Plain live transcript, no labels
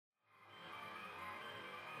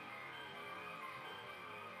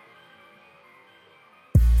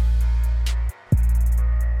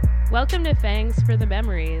Welcome to Fangs for the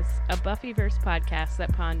Memories, a Buffyverse podcast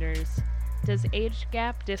that ponders, does age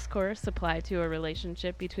gap discourse apply to a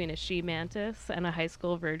relationship between a she-mantis and a high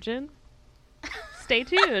school virgin? Stay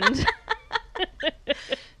tuned.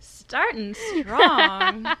 Starting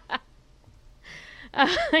strong.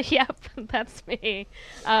 Yep, that's me.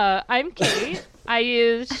 I'm Kate. I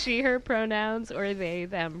use she, her pronouns or they,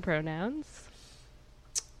 them pronouns.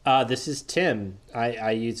 This is Tim.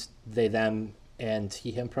 I use they, them, and he,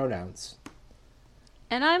 him pronouns.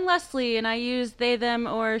 And I'm Leslie, and I use they, them,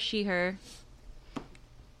 or she, her.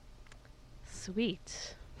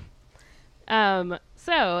 Sweet.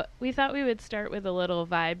 So we thought we would start with a little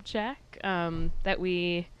vibe check that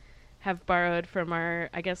we have borrowed from our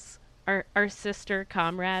sister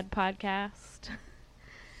comrade podcast,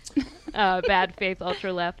 Bad Faith Ultra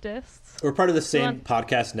Leftists. We're part of the same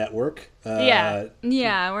podcast network.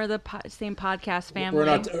 Yeah, we're the same podcast family.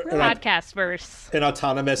 We're podcast verse. An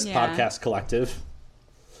autonomous podcast collective.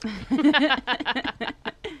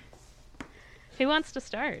 Who wants to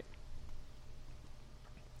start?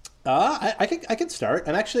 I can start.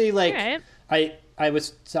 I'm actually like, right. I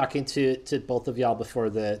was talking to both of y'all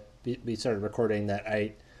before we started recording that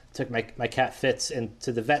I took my cat Fitz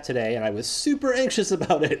into the vet today, and I was super anxious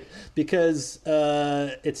about it because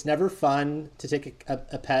it's never fun to take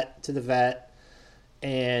a pet to the vet,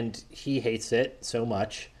 and he hates it so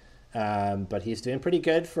much. But he's doing pretty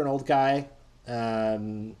good for an old guy.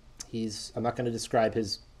 I'm not going to describe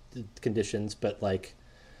his conditions, but like,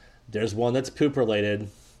 there's one that's poop related.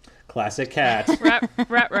 Classic cat.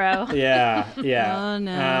 Ruh-roh. Yeah. Oh,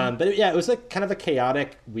 no. But yeah, it was like kind of a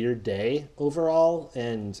chaotic, weird day overall,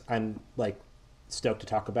 and I'm like stoked to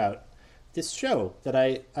talk about this show that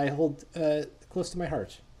I hold close to my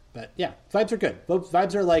heart. But yeah, vibes are good.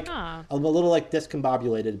 Vibes are like I'm a little like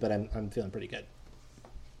discombobulated, but I'm feeling pretty good.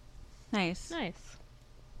 Nice.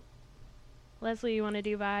 Leslie, you want to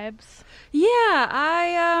do vibes? Yeah,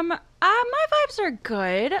 my vibes are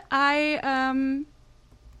good.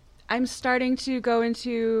 I'm starting to go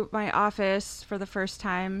into my office for the first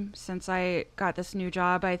time since I got this new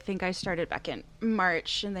job. I think I started back in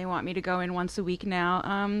March, and they want me to go in once a week now.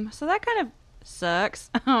 So that kind of sucks.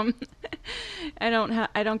 I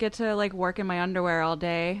don't get to like work in my underwear all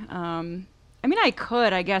day. I mean, I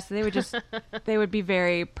could, I guess. They would be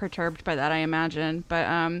very perturbed by that, I imagine.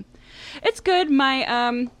 But it's good.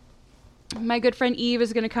 My good friend Eve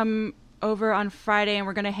is going to come over on Friday, and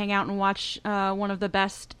we're going to hang out and watch one of the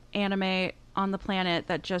best anime on the planet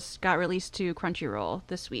that just got released to Crunchyroll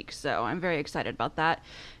this week. So I'm very excited about that.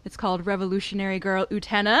 It's called Revolutionary Girl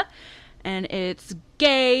Utena, and it's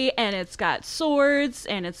gay, and it's got swords,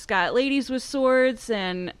 and it's got ladies with swords,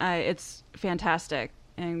 and it's fantastic,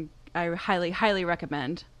 and I highly, highly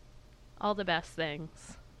recommend. All the best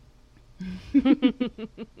things.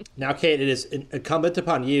 Now, Kate, it is incumbent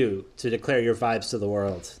upon you to declare your vibes to the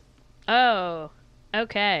world. Oh,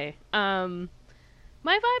 okay.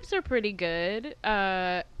 My vibes are pretty good.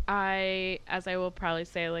 As I will probably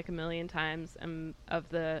say like a million times, am of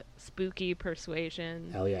the spooky persuasion.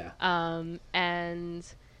 Hell yeah. And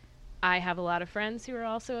I have a lot of friends who are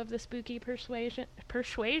also of the spooky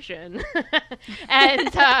persuasion.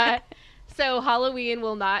 And so Halloween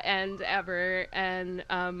will not end ever. And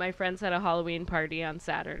my friends had a Halloween party on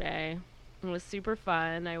Saturday. It was super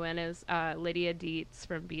fun. I went as Lydia Dietz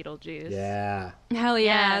from Beetlejuice. Yeah. Hell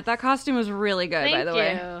yeah. Yes. That costume was really good, by the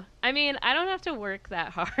way. Thank you. I mean, I don't have to work that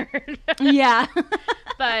hard. Yeah.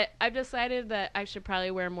 But I've decided that I should probably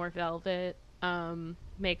wear more velvet,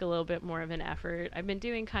 make a little bit more of an effort. I've been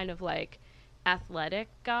doing kind of like athletic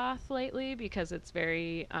goth lately because it's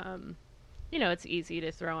very, it's easy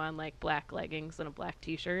to throw on like black leggings and a black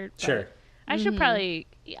t-shirt. Sure. I should I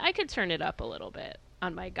could turn it up a little bit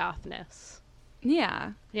on my gothness.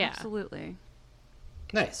 Yeah. Yeah. Absolutely.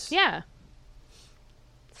 Nice. Yeah.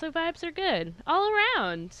 So vibes are good all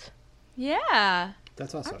around. Yeah.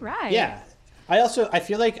 That's awesome. All right. Yeah. I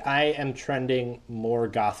feel like I am trending more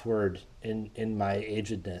gothward in my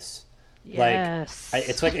agedness. Yes. Like,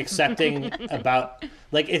 it's like accepting about,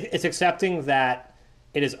 like, it's accepting that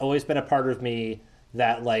it has always been a part of me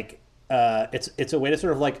that, like, it's a way to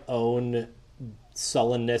sort of, like, own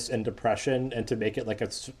sullenness and depression and to make it, like, a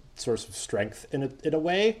source of strength in a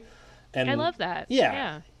way. And I love that.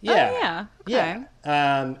 Yeah. Oh, yeah. Okay.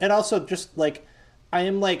 Yeah. And also just, like, I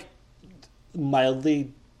am, like,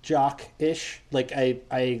 mildly jock-ish. Like,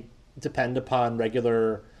 I depend upon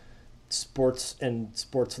regular sports and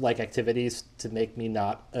sports-like activities to make me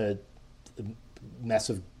not a mess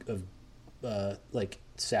of like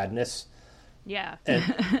sadness. Yeah.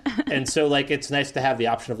 And so like it's nice to have the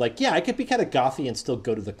option of like, yeah, I could be kind of gothy and still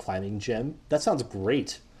go to the climbing gym. That sounds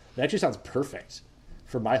great. That actually sounds perfect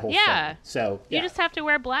for my whole Yeah. thing. So You just have to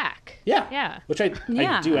wear black. yeah, Yeah. which I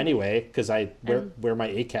Yeah. do anyway because I wear my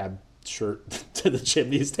ACAB shirt to the gym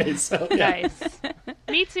these days. So yeah. Nice.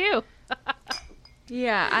 Me too.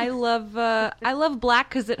 Yeah, I love black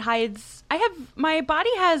because it hides. My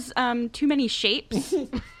body has too many shapes.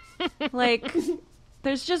 Like,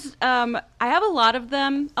 there's just I have a lot of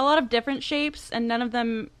them, a lot of different shapes, and none of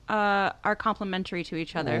them are complementary to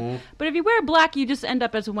each other. But if you wear black, you just end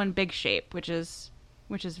up as one big shape, which is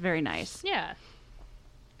very nice. Yeah.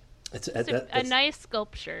 It's A nice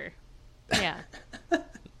sculpture. Yeah.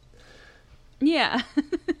 Yeah,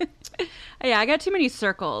 yeah. I got too many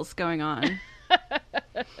circles going on.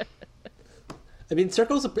 I mean,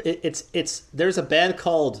 circles. It's there's a band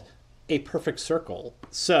called A Perfect Circle,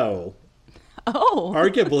 so Oh,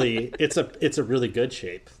 arguably it's a really good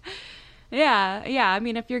shape. yeah. I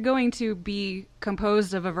mean, if you're going to be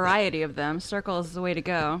composed of a variety of them, circle is the way to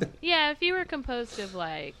go. Yeah, if you were composed of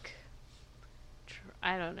like,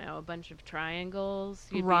 I don't know, a bunch of triangles,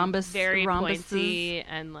 you'd be very rhombuses. pointy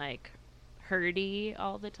and like herdy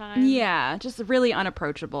all the time. Yeah, just really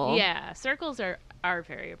unapproachable. Yeah, circles are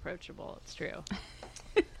very approachable. It's true.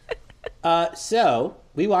 So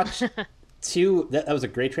we watched two. That was a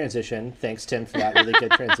great transition. Thanks, Tim, for that really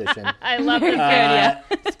good transition. I love Very it. good, yeah.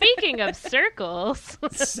 Speaking of circles,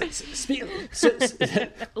 Let's circle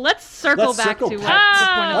Let's back circle to what back. the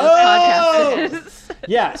point of this podcast is.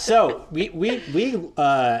 Yeah, so we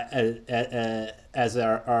as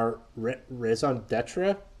our raison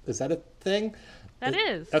d'etre, is that a thing? that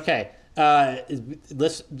is. Okay.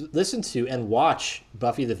 Listen to and watch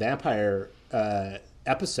Buffy the Vampire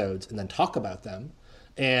episodes and then talk about them.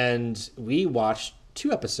 And we watched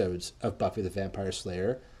 2 episodes of Buffy the Vampire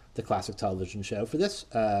Slayer, the classic television show, for this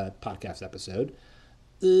podcast episode.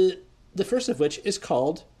 The first of which is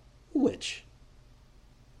called Witch.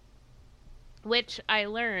 Which I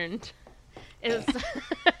learned is Gonna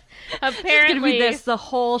apparently be this the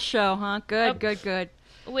whole show, huh? Good.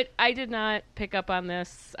 I did not pick up on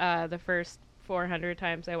this the first 400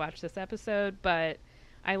 times I watched this episode, but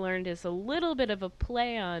I learned is a little bit of a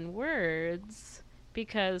play on words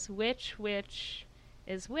because which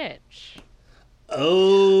is which.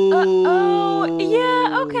 Oh.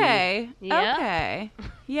 Yeah, okay. Yeah. Okay.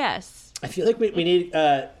 Yes. I feel like we need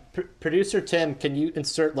producer Tim. Can you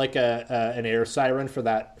insert like an air siren for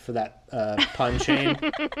that pun chain?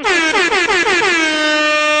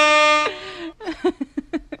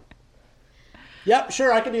 Yep,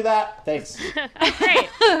 sure, I can do that. Thanks. Great.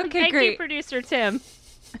 Okay, Thank great. you, producer Tim.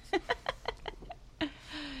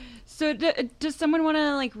 So does someone want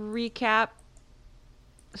to like recap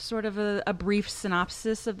sort of a brief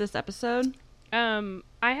synopsis of this episode? I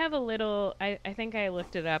have a little. I think I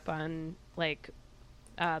looked it up on like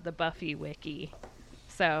the Buffy wiki,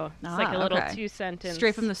 so it's like a little okay. 2-sentence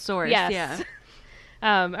Straight from the source. Yes. Yeah.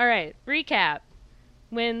 All right. Recap.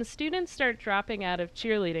 When students start dropping out of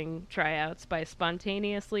cheerleading tryouts by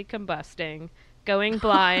spontaneously combusting, going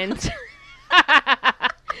blind,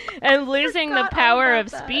 and losing the forgot all power about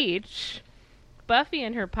of that. speech, Buffy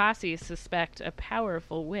and her posse suspect a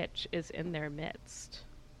powerful witch is in their midst.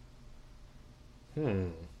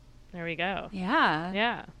 There we go. Yeah.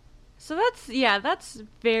 Yeah. So that's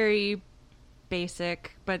very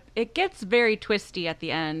basic, but it gets very twisty at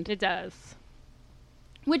the end. It does.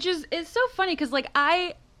 Which is so funny because like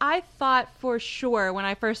I thought for sure when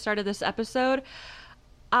I first started this episode,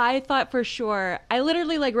 I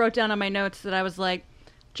literally like wrote down on my notes that I was like,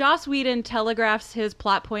 Joss Whedon telegraphs his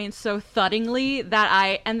plot points so thuddingly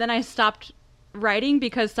and then I stopped writing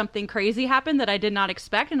because something crazy happened that I did not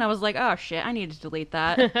expect, and I was like, oh shit, I need to delete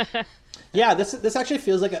that. Yeah, this actually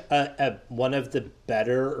feels like a one of the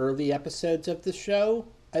better early episodes of the show.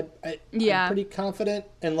 I'm pretty confident,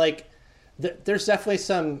 and like there's definitely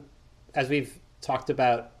some, as we've talked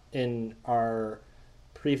about in our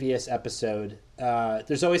previous episode.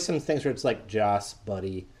 There's always some things where it's like, Joss,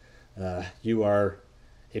 buddy, you are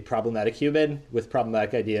a problematic human with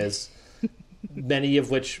problematic ideas, many of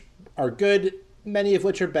which are good, many of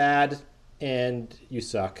which are bad, and you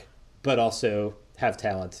suck, but also have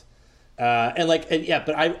talent. But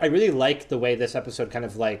I really like the way this episode kind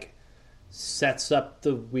of like sets up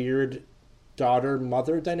the weird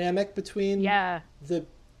daughter-mother dynamic between the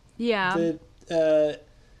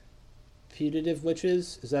putative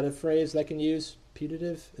witches. Is that a phrase that I can use?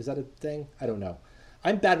 Putative? Is that a thing? I don't know.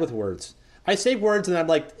 I'm bad with words. I say words and I'm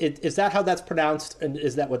like, is that how that's pronounced? And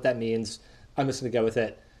is that what that means? I'm just going to go with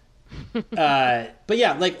it. But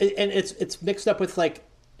yeah, like, and it's mixed up with like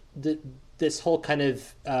this whole kind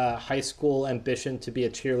of high school ambition to be a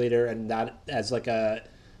cheerleader, and that as like a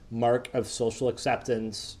mark of social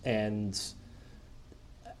acceptance, and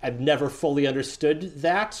I've never fully understood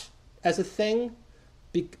that as a thing.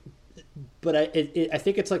 But I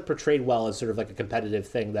think it's like portrayed well as sort of like a competitive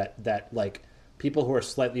thing that like people who are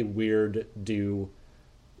slightly weird do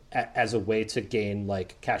as a way to gain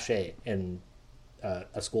like cachet in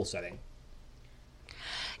a school setting.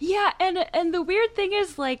 Yeah, and the weird thing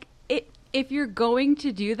is like if you're going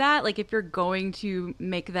to do that, like if you're going to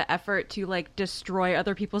make the effort to like destroy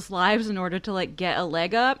other people's lives in order to like get a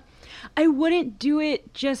leg up, I wouldn't do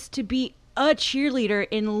it just to be a cheerleader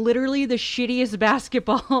in literally the shittiest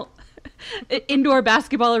basketball indoor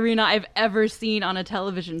basketball arena I've ever seen on a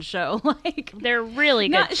television show. Like, they're really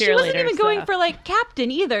good cheerleaders. She wasn't even going for like captain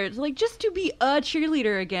either. It's like just to be a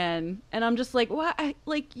cheerleader again. And I'm just like, what?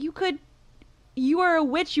 Like you are a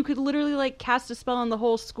witch. You could literally like cast a spell on the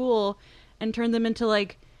whole school and turn them into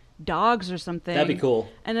like dogs or something. That'd be cool.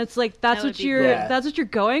 And it's like that's what you're that's what you're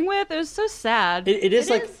going with. It was so sad. It is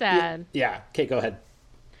like sad. Yeah. Kate, go ahead.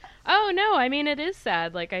 Oh no, I mean it is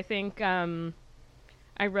sad. Like I think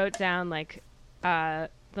I wrote down like the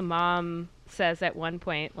mom says at one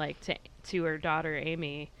point like to her daughter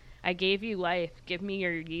Amy, "I gave you life. Give me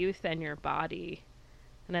your youth and your body."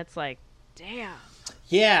 And it's like, damn.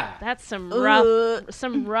 Yeah. That's some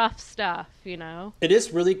rough stuff, you know? It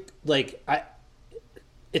is really, like,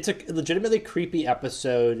 it's a legitimately creepy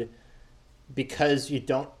episode because you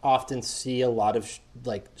don't often see a lot of,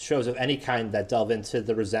 like, shows of any kind that delve into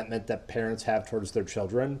the resentment that parents have towards their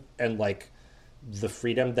children and, like, the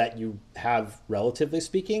freedom that you have, relatively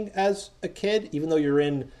speaking, as a kid, even though you're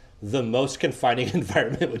in the most confining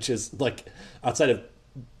environment, which is, like, outside of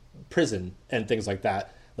prison and things like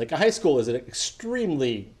that. Like, a high school is an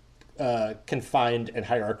extremely confined and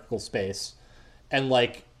hierarchical space. And,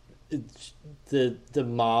 like, the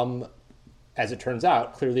mom, as it turns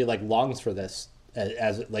out, clearly, like, longs for this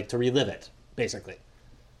as like, to relive it, basically.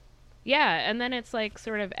 Yeah, and then it's, like,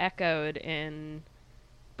 sort of echoed in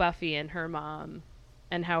Buffy and her mom,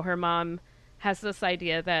 and how her mom has this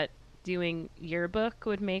idea that doing yearbook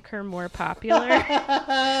would make her more popular,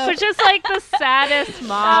 which is like the saddest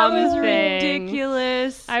mom that was thing.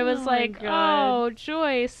 Ridiculous. I was like, oh,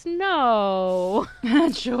 Joyce, no.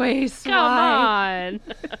 Joyce, come why? on.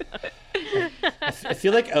 I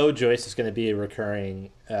feel like Joyce is going to be a recurring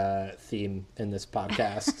theme in this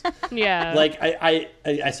podcast. Yeah. Like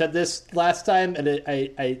I said this last time, and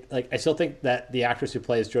I still think that the actress who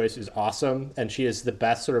plays Joyce is awesome, and she is the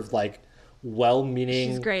best sort of like well-meaning.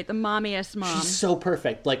 She's great, the mommiest mom. She's so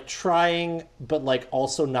perfect, like trying, but like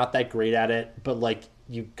also not that great at it. But like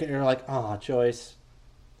you're like, oh, Joyce,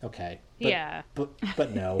 okay, yeah,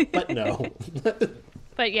 but no, but no.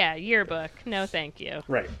 But yeah, yearbook, no, thank you.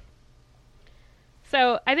 Right.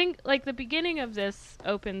 So I think like the beginning of this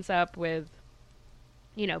opens up with,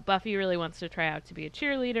 you know, Buffy really wants to try out to be a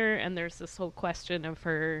cheerleader, and there's this whole question of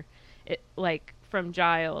her, like from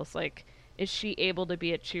Giles, like, is she able to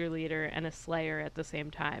be a cheerleader and a slayer at the same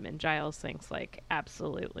time? And Giles thinks like,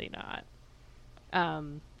 absolutely not.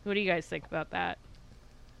 What do you guys think about that?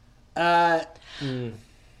 Yeah,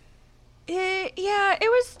 it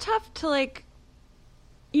was tough to like,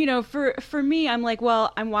 you know, for me, I'm like,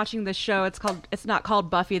 well, I'm watching this show. It's not called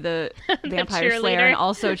Buffy the Vampire Slayer and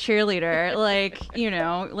also cheerleader. Like, you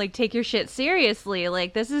know, like take your shit seriously.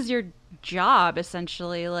 Like this is your job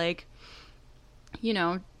essentially. Like, you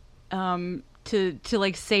know, to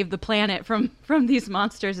like save the planet from these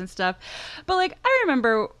monsters and stuff. But like I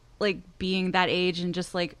remember like being that age and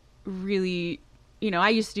just like really, you know, I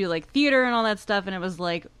used to do like theater and all that stuff, and it was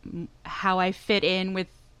like how I fit in with,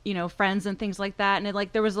 you know, friends and things like that. And it,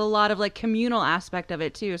 like there was a lot of like communal aspect of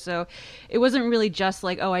it too. So it wasn't really just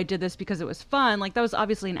like, oh, I did this because it was fun. Like that was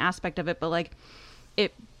obviously an aspect of it, but like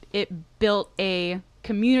it built a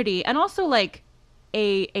community and also like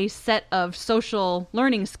a set of social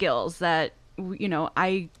learning skills that, you know,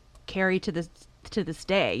 I carry to this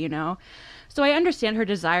day, you know. So I understand her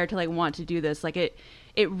desire to like want to do this. Like it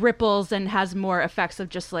ripples and has more effects of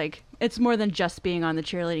just like, it's more than just being on the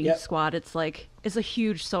cheerleading squad. It's like, it's a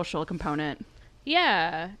huge social component.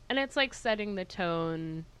 Yeah. And it's like setting the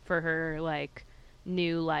tone for her like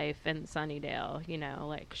new life in Sunnydale, you know,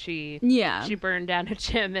 like she burned down a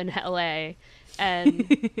gym in LA and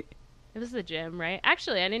it was the gym, right?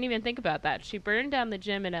 Actually, I didn't even think about that. She burned down the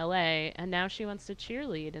gym in LA, and now she wants to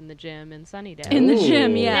cheerlead in the gym in Sunnydale. In the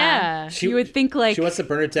gym, yeah. You would think like she wants to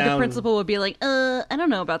burn it down. The principal would be like, I don't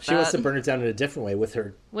know about that. She wants to burn it down in a different way with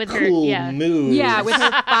her cool moves. Yeah, with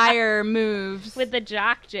her fire moves. With the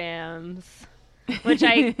jock jams, which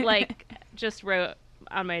I like just wrote.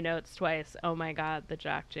 on my notes twice. Oh my God, the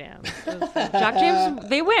Jock Jams. Jock Jams,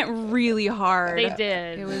 they went really hard. They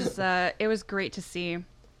did. It was great to see.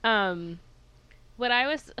 What I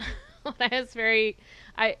was very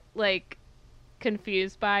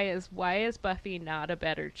confused by is, why is Buffy not a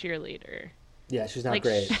better cheerleader? Yeah, she's not Like,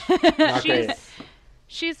 great. Not great.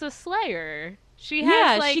 She's a slayer. She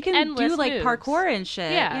has like she can endless do like moves. parkour and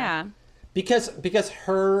shit. Yeah. Because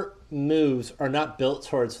her moves are not built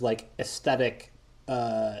towards like aesthetic,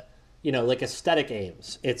 like aesthetic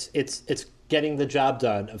aims. It's getting the job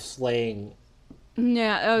done of slaying.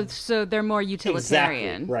 Yeah. Oh, so they're more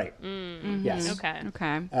utilitarian. Exactly. Right. Mm-hmm. Yes.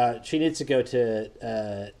 Okay. She needs to go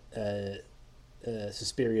to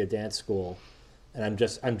Suspiria dance school, and I'm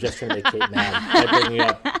just trying to make Kate mad by bringing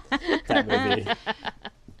up that movie.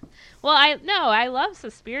 Well, I love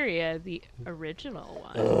Suspiria, the original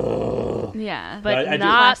one. Yeah. But I do-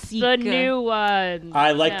 not the Classic. new one.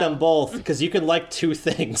 I like them both because you can like two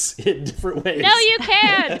things in different ways. No, you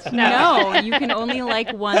can't. No, you can only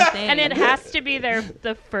like one thing. And it has to be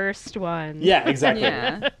the first one. Yeah, exactly.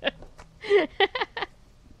 Yeah.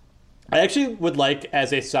 I actually would like,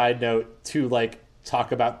 as a side note, to like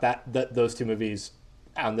talk about those two movies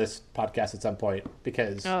on this podcast at some point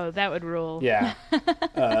because Oh, that would rule. yeah.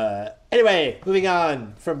 Anyway, moving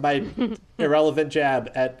on from my irrelevant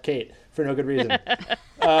jab at Kate for no good reason.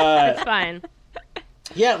 It's fine.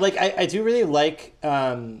 Yeah, like I do really like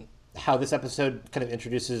how this episode kind of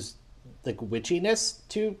introduces like witchiness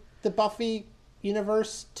to the Buffy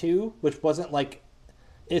universe too, which wasn't like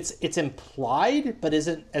it's implied but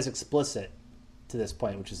isn't as explicit to this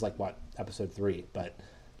point, which is like what, episode 3, but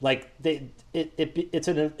like it's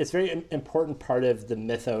a very important part of the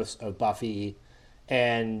mythos of Buffy,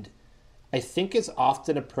 and I think it's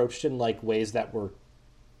often approached in like ways that were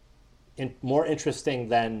more interesting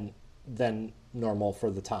than normal for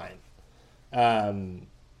the time.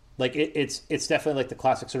 Like it's definitely like the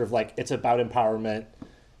classic sort of like, it's about empowerment.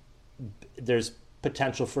 There's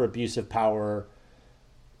potential for abuse of power.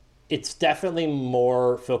 It's definitely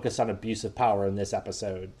more focused on abuse of power in this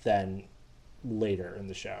episode than later in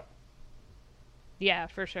the show. Yeah,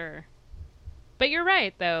 for sure. But you're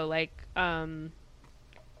right, though. Like,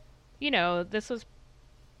 this was,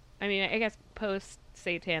 I mean, I guess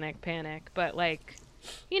post-Satanic Panic, but like,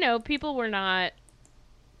 people were not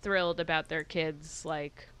thrilled about their kids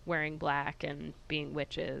like wearing black and being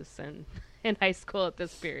witches and in high school at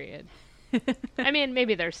this period. I mean,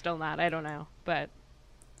 maybe they're still not. I don't know, but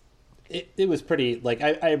it was pretty like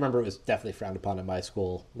I remember it was definitely frowned upon in my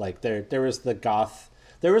school. Like there was the goth,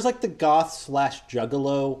 there was like the goth /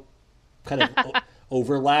 juggalo kind of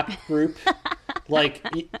overlap group. Like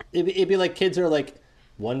it'd be like kids are like,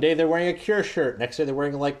 one day they're wearing a Cure shirt, next day they're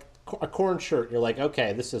wearing like a Korn shirt. You're like,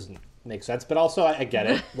 okay, this doesn't make sense, but also I get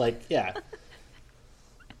it. Like, yeah.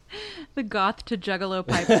 The goth to juggalo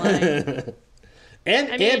pipeline. And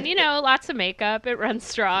lots of makeup. It runs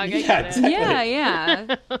strong. I Yeah, get it. exactly.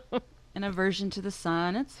 Yeah. An aversion to the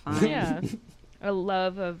sun. It's fine. Yeah. A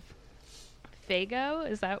love of Fago.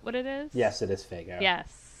 Is that what it is? Yes, it is Fago.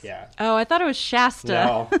 Yes. Yeah. Oh, I thought it was Shasta.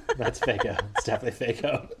 No, that's Fago. It's definitely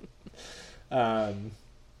Fago.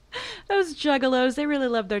 Those juggalos, they really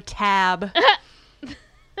love their tab.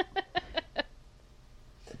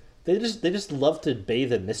 They just love to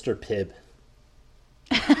bathe in Mr. Pibb.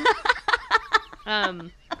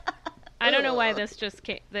 I don't know why this just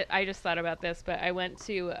came. That I just thought about this, but I went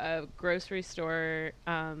to a grocery store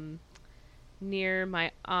near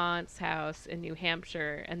my aunt's house in New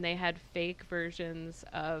Hampshire, and they had fake versions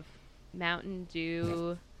of Mountain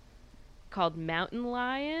Dew called Mountain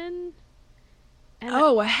Lion. And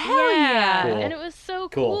Oh, hell yeah. Cool. And it was so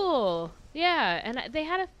cool. Yeah, and they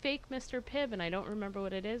had a fake Mr. Pibb, and I don't remember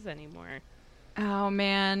what it is anymore. Oh,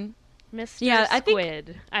 man. Mr. Yeah, I think-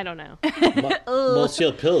 Squid. I don't know.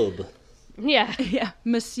 Monsieur Pibb. Yeah. Yeah,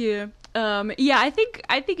 Monsieur. Yeah, I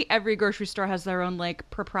think every grocery store has their own like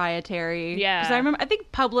proprietary. Yeah. 'Cause I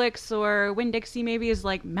think Publix or Winn-Dixie maybe is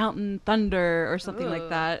like Mountain Thunder or something like Ooh.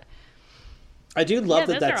 that. I do love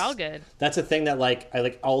those that's are all good. That's a thing that like I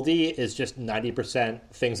like. Aldi is just 90%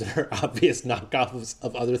 things that are obvious knockoffs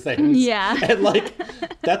of other things. Yeah. And like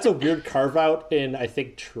that's a weird carve out in I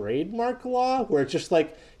think trademark law where it's just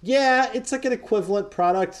like, yeah, it's like an equivalent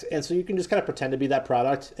product, and so you can just kind of pretend to be that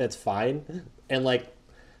product and it's fine. And like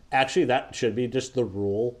actually that should be just the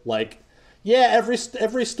rule. Like, yeah,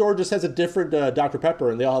 every store just has a different Dr. Pepper,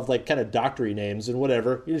 and they all have like kind of doctory names and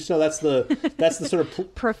whatever. You just know that's the sort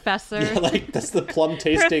of Professor. yeah, like that's the plum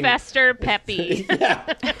tasting. Professor Peppy.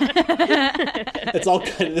 Yeah, it's all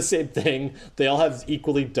kind of the same thing. They all have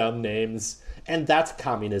equally dumb names, and that's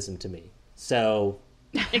communism to me. So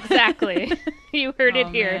Exactly. You heard it Oh,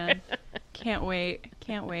 here. man. Can't wait.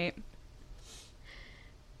 Can't wait.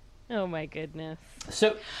 Oh my goodness.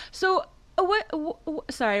 So So,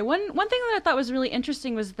 sorry. One thing that I thought was really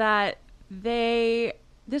interesting was that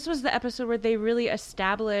this was the episode where they really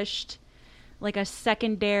established like a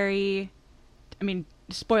secondary, I mean,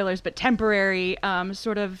 spoilers, but temporary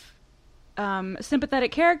sort of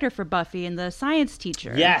sympathetic character for Buffy and the science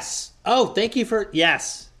teacher. yes. Oh, thank you for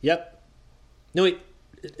yes. Yep. No wait.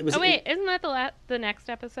 It was. Oh wait, isn't that the next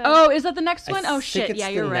episode? Oh, is that the next one? I Oh think shit! it's Yeah,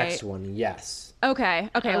 the you're right. Next one. Yes. Okay.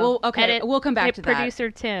 Okay. Oh, Well. Okay. edit- We'll come back hey, to that.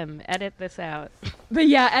 Producer Tim, edit this out. But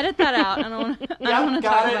yeah, edit that out. I don't want to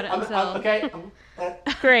talk about it until okay.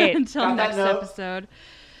 Great. until Got that next note. episode.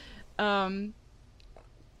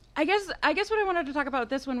 I guess what I wanted to talk about with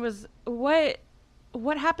this one was what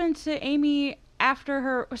happened to Amy after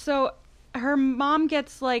her. So her mom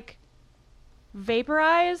gets like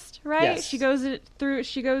vaporized, right? Yes. She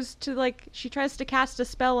goes to like she tries to cast a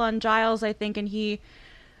spell on Giles, I think, and he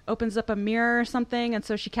opens up a mirror or something, and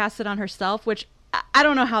so she casts it on herself, which I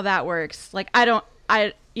don't know how that works. Like I don't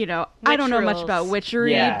know much rules. about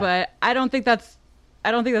witchery, Yeah. but I don't think that's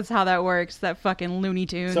how that works. That fucking Looney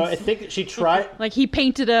Tunes. So I think she tried. Like he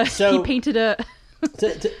painted a So-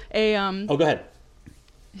 a Oh, go ahead.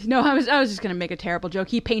 no, I was just gonna make a terrible joke.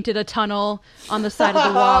 He painted a tunnel on the side of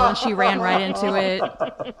the wall, and she ran right into it.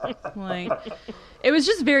 Like, it was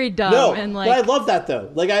just very dumb. No, and but I like, love that though.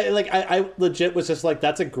 I legit was just like,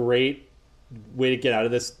 that's a great way to get out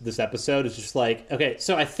of this episode. It's just like, okay,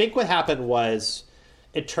 so I think what happened was,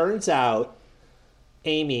 it turns out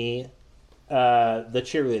Amy, the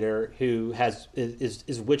cheerleader who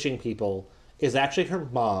is witching people, is actually her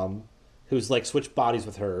mom, who's like switched bodies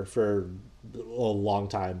with her for a long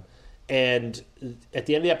time. And at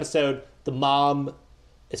the end of the episode, the mom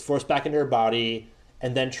is forced back into her body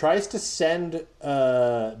and then tries to send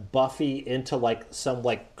Buffy into like some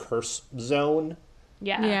like curse zone.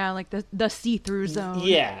 yeah, like the see-through zone.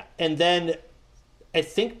 Yeah, and then I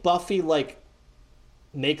think Buffy like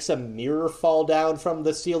makes a mirror fall down from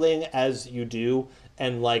the ceiling, as you do,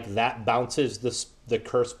 and like that bounces the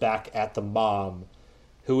curse back at the mom,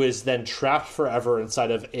 who is then trapped forever inside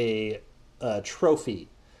of a trophy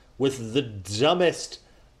with the dumbest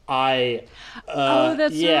eye. Oh,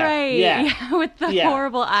 that's right. Yeah, with the Yeah.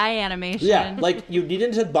 horrible eye animation. yeah. Like you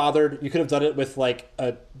needn't have bothered. You could have done it with like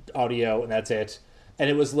a audio, and that's it. And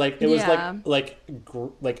it was like Yeah.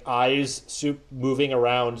 like eyes moving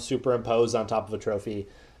around, superimposed on top of a trophy.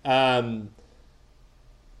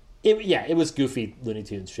 It was goofy Looney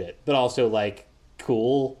Tunes shit, but also like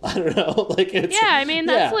cool. I don't know. Like it's Yeah, I mean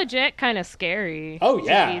that's yeah. legit kind of scary. Oh,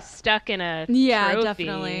 yeah. To be stuck in a Yeah, trophy.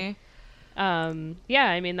 definitely. Yeah,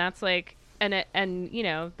 I mean that's like and you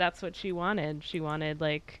know that's what she wanted. She wanted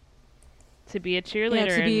like to be a cheerleader.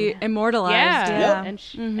 Yeah, to be and, immortalized. yeah, Yeah. and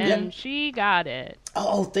she, Mhm. and she got it.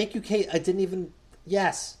 Oh, thank you, Kate. I didn't even.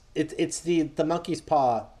 Yes, it's the monkey's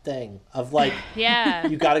paw thing of like Yeah.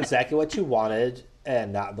 you got exactly what you wanted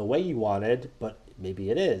and not the way you wanted, but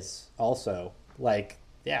maybe it is also like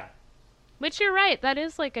yeah. Which you're right. That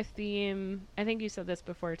is like a theme. I think you said this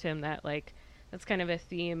before, Tim, that like that's kind of a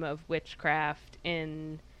theme of witchcraft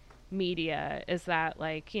in media is that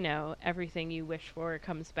like, you know, everything you wish for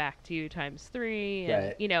comes back to you times 3 and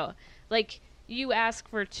Right. you know, like you ask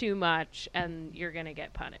for too much and you're going to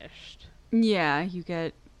get punished. Yeah, you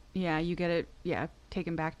get it. Yeah,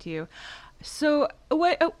 taken back to you. So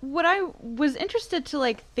what I was interested to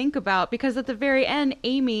like think about, because at the very end,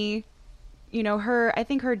 Amy, you know, I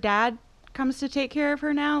think her dad comes to take care of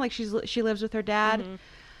her now. Like she lives with her dad.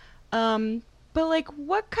 But like,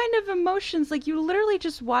 what kind of emotions? Like, you literally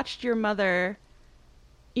just watched your mother.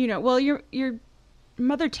 You know, well, your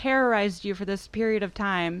mother terrorized you for this period of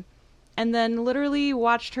time, and then literally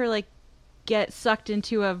watched her like get sucked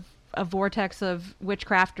into a vortex of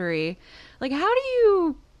witchcraftery. Like, how do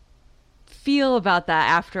you feel about that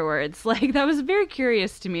afterwards? Like, that was very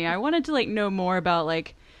curious to me. I wanted to like know more about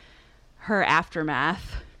like her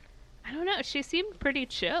aftermath. I don't know. She seemed pretty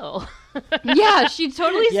chill. Yeah, she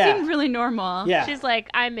totally Yeah. seemed really normal. Yeah. She's like,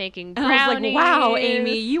 I'm making And I was brownies. like, wow,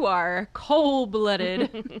 Amy, you are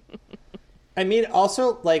cold-blooded. I mean,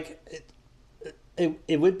 also like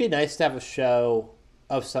it would be nice to have a show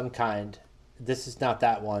of some kind. This is not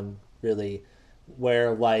that one really,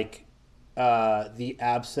 where like the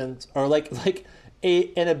absence or like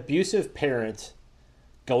an abusive parent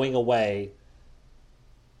going away.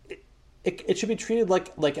 It should be treated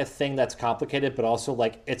like a thing that's complicated, but also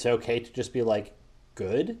like it's okay to just be like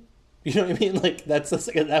good. You know what I mean? Like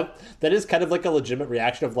that is kind of like a legitimate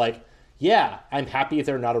reaction of like, yeah, I'm happy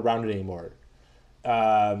they're not around anymore.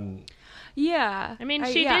 Yeah. I mean,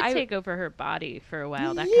 she yeah, did take over her body for a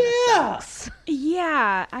while. That Yeah. kind of sucks.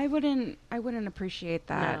 Yeah, I wouldn't appreciate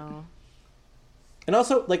that. No. And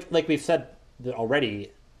also, like we've said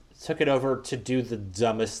already, took it over to do the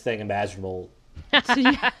dumbest thing imaginable. So,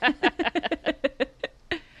 yeah.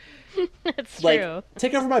 It's Like, true.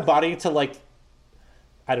 take over my body to, like,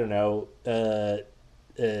 I don't know,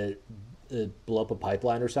 blow up a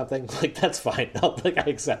pipeline or something. Like, that's fine. Like, I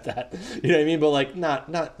accept that. You know what I mean? But, like, not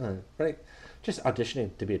right. Just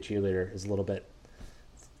auditioning to be a cheerleader is a little bit.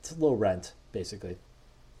 It's a little rent, basically.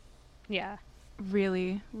 Yeah.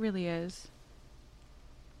 Really, really is.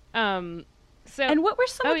 So And what were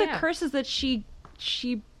some Oh, of the yeah. curses that she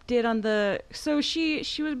did on the? So she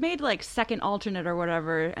was made like second alternate or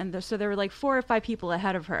whatever, and so there were like 4 or 5 people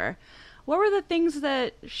ahead of her. What were the things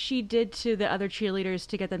that she did to the other cheerleaders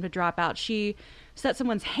to get them to drop out? She set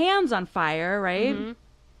someone's hands on fire, right? Mm-hmm.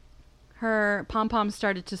 Her pom-poms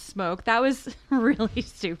started to smoke. That was really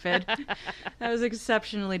stupid. That was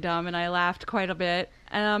exceptionally dumb, and I laughed quite a bit.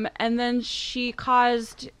 And then she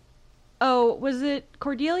caused... Oh, was it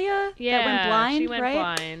Cordelia that went blind, she went right?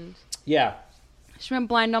 blind. Yeah. She went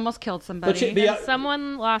blind and almost killed somebody. But she, but yeah,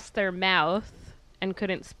 Someone lost their mouth and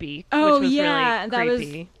couldn't speak. Oh which was yeah, really that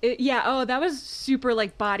creepy. was yeah. Oh, that was super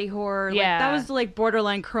like body horror. Yeah. Like, that was like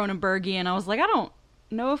borderline Cronenbergian. I was like, I don't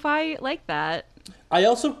know if I like that. I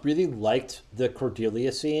also really liked the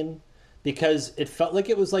Cordelia scene because it felt like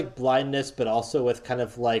it was like blindness, but also with kind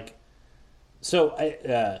of like. So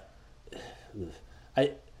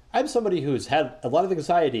I'm somebody who's had a lot of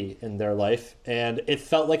anxiety in their life, and it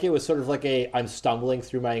felt like it was sort of like I'm stumbling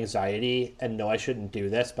through my anxiety and no, I shouldn't do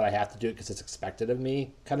this, but I have to do it because it's expected of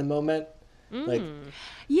me kind of moment. Like,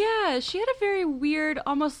 Yeah, she had a very weird,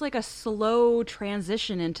 almost like a slow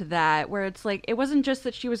transition into that, where it's like it wasn't just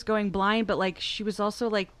that she was going blind, but like she was also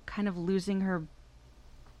like kind of losing her,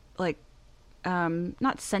 like,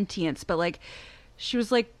 not sentience, but like she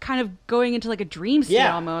was like kind of going into like a dream state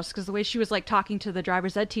Yeah. almost, because the way she was like talking to the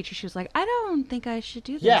driver's ed teacher, she was like, I don't think I should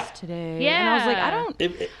do this Yeah. today. And I was like, I don't.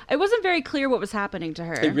 It wasn't very clear what was happening to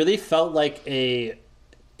her. It really felt like a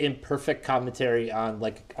imperfect commentary on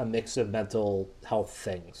like a mix of mental health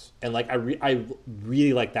things, and like I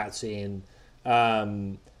really like that scene. I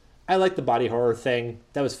like the body horror thing.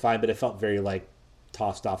 That was fine, but it felt very like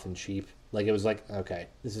tossed off and cheap. Like it was like, okay,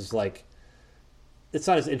 this is like, it's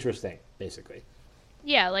not as interesting, basically.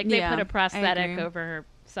 Yeah, like they Yeah, put a I prosthetic agree. over her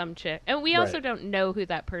some chick. And we also Right. don't know who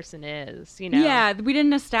that person is, you know? Yeah, we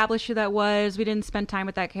didn't establish who that was. We didn't spend time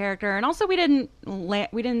with that character, and also we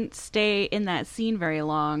didn't stay in that scene very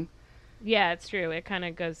long. Yeah, it's true. It kind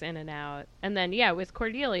of goes in and out. And then, yeah, with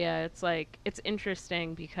Cordelia, it's like, it's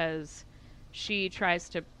interesting because she tries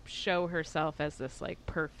to show herself as this, like,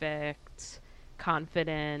 perfect,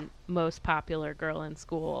 confident, most popular girl in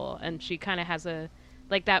school. And she kind of has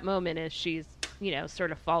like, that moment is she's, you know,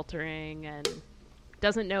 sort of faltering and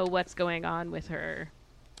doesn't know what's going on with her.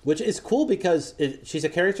 Which is cool because she's a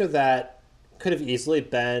character that could have easily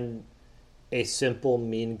been a simple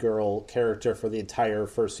mean girl character for the entire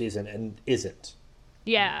first season and isn't.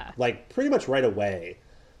 Yeah. Like pretty much right away.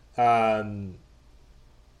 Yeah.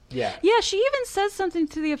 Yeah, she even says something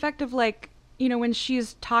to the effect of like, you know, when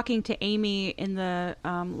she's talking to Amy in the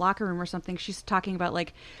locker room or something, she's talking about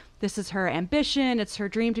like, this is her ambition, it's her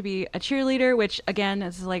dream to be a cheerleader, which again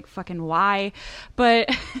is like fucking why.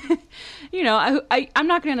 But you know, I'm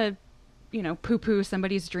not gonna, you know, poo-poo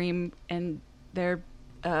somebody's dream and their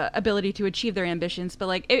ability to achieve their ambitions, but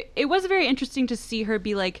like it was very interesting to see her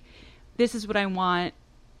be like, this is what I want,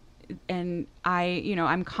 and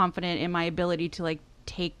I'm confident in my ability to like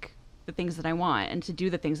take the things that I want and to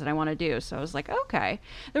do the things that I want to do. So I was like, okay,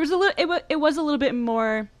 there was a little, it was a little bit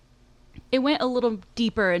more, it went a little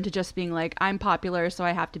deeper into just being like, I'm popular, so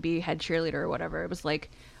I have to be head cheerleader or whatever. It was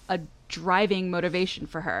like a driving motivation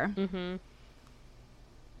for her. Mm-hmm.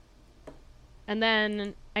 And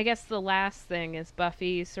then I guess the last thing is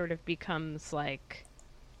Buffy sort of becomes like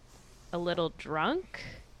a little drunk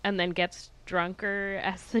and then gets drunker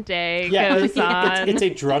as the day goes on. It's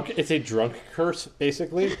a drunk curse,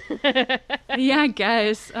 basically. Yeah, I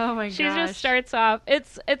guess. Oh my gosh. She just starts off.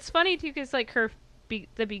 It's funny too because like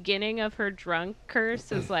the beginning of her drunk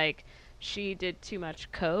curse is like she did too much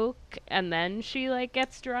coke and then she like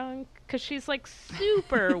gets drunk because she's like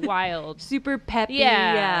super wild, super peppy.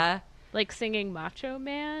 Yeah. Yeah. like singing Macho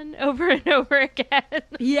Man over and over again.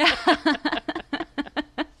 Yeah.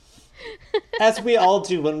 As we all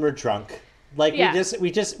do when we're drunk. Like Yeah.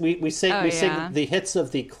 we sing Oh, we sing yeah. the hits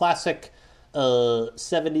of the classic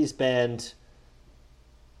 70s band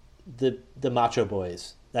the Macho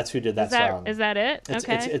Boys. That's who did that song. Is that it?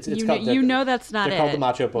 Okay. It's you called, know that's not they're it. called the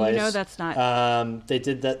Macho Boys. You know that's not. They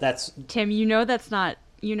did that. That's Tim. You know that's not.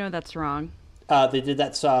 You know that's wrong. they did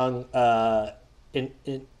that song in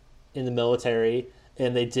the military,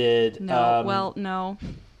 and they did No. No.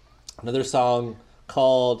 another song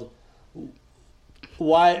called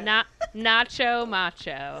Why. Not Nacho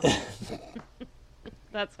Macho.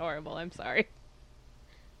 That's horrible. I'm sorry.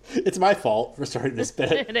 It's my fault for starting this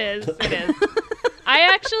bit. It is. I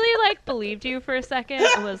actually believed you for a second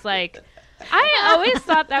and was like, I always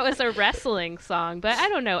thought that was a wrestling song, but I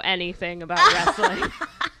don't know anything about wrestling.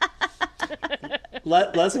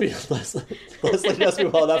 Leslie knows me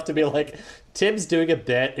well enough to be like, Tim's doing a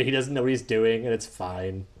bit and he doesn't know what he's doing, and it's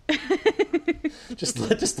fine. just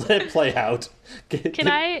let it play out. Can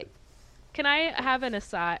I have an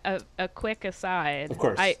aside, a quick aside? Of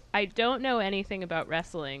course. I don't know anything about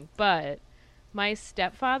wrestling, but my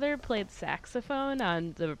stepfather played saxophone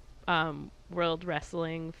on the World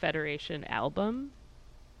Wrestling Federation album.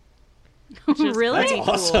 Really? That's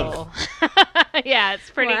awesome. Cool. Yeah, it's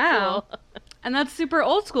pretty Wow. cool. And that's super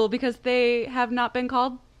old school because they have not been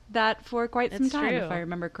called that for quite some It's time, true. if I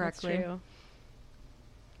remember correctly. That's true.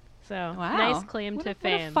 So, Wow. nice claim to What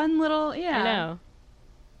fame. a fun little, yeah. I know.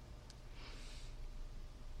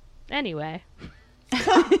 Anyway.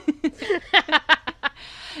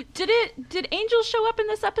 Did Angel show up in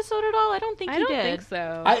this episode at all? I don't think I he don't did. think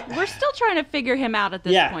so. We're still trying to figure him out at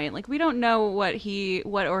this Yeah. point. Like, we don't know what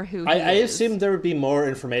or who he I is. assumed there would be more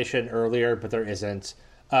information earlier, but there isn't.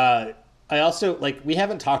 I also, we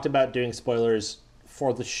haven't talked about doing spoilers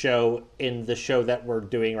for the show in the show that we're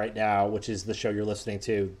doing right now, which is the show you're listening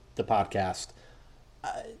to, the podcast.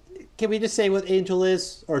 Can we just say what Angel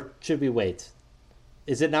is, or should we wait?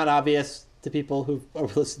 Is it not obvious to people who are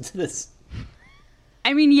listening to this?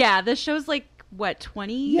 I mean, yeah, the show's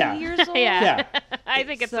 20 Yeah. years old? Yeah. Yeah. I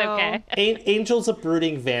think it's So- okay. Angel's a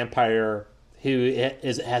brooding vampire who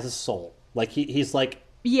has a soul. He's like,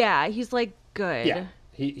 Yeah, he's good. yeah.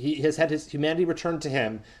 He has had his humanity returned to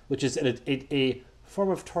him, which is a form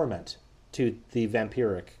of torment to the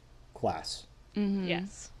vampiric class. Mm-hmm.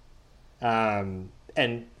 Yes.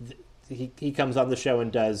 And he comes on the show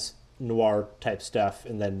and does noir type stuff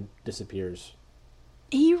and then disappears.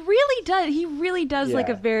 He really does. He really does Yeah.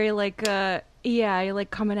 a very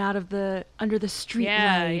coming out of under the street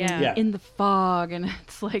Yeah, light yeah. Yeah. in the fog, and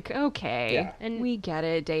it's okay, Yeah. And- we get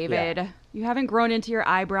it, David. Yeah. You haven't grown into your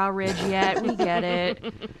eyebrow ridge yet. We get it.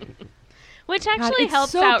 Which God, actually it's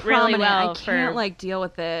helps so out really prominent. well I can't deal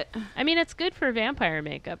with it. I mean, it's good for vampire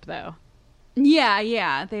makeup, though.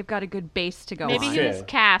 Yeah, they've got a good base to go Maybe on. he was True.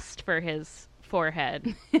 cast for his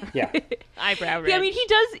forehead, Yeah. eyebrow ridge. Yeah, I mean,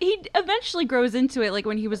 he eventually grows into it,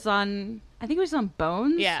 when he was on, I think he was on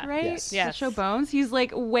Bones, Yeah. right? Yes. The Yes. show Bones. He's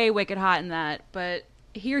way wicked hot in that, but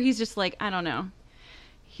here he's just I don't know.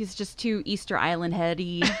 He's just too Easter Island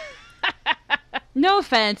heady. No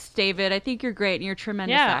offense, David. I think you're great and you're a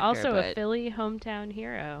tremendous yeah, actor. also a but... Philly hometown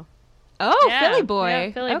hero. Oh, Yeah, Philly boy.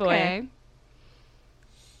 yeah, Philly boy. Okay.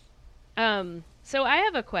 So I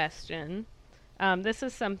have a question. This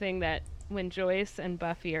is something that when Joyce and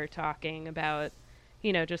Buffy are talking about,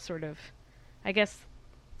 just sort of, I guess,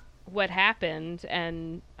 what happened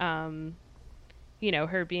and,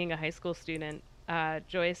 her being a high school student,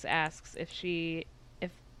 Joyce asks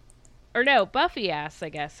Buffy asks, I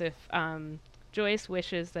guess, if Joyce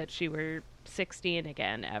wishes that she were 16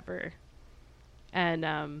 again ever.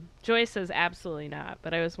 And Joyce says absolutely not,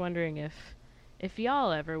 but I was wondering if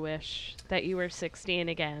y'all ever wish that you were 16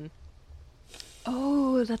 again.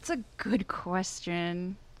 Oh, that's a good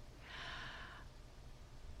question.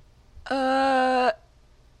 I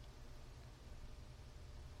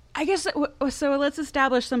guess so. Let's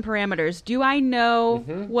establish some parameters. Do I know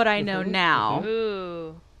what I know now?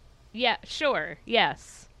 Ooh. Yeah, sure.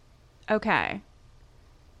 Yes. Okay.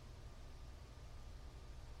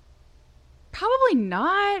 Probably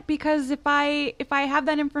not, because if I have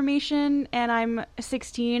that information and I'm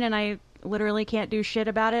 16 and I literally can't do shit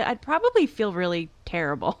about it, I'd probably feel really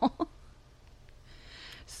terrible.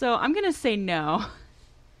 So I'm going to say no.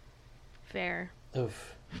 Fair.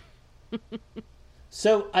 Oof.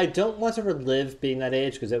 So I don't want to relive being that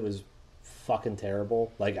age because it was fucking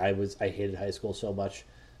terrible. I hated high school so much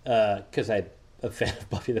because I'm a fan of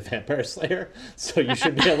Buffy the Vampire Slayer. So you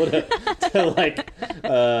should be able to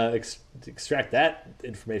extract that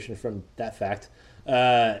information from that fact.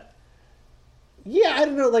 Yeah, I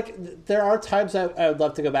don't know. There are times I would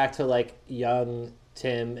love to go back to young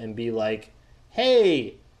Tim and be like,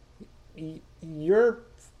 "Hey, you're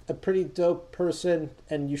a pretty dope person,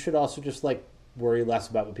 and you should also just worry less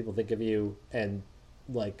about what people think of you and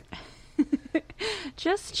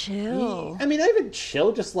Just chill. I mean, not even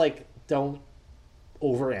chill, just like don't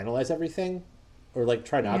overanalyze everything or like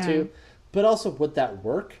try not Yeah. to. But also, would that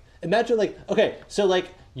work? Imagine like, okay, so like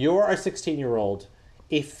you're a 16-year-old,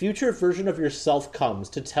 a future version of yourself comes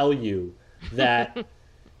to tell you that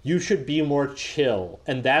you should be more chill,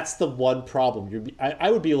 and that's the one problem. I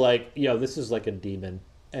would be like, this is like a demon,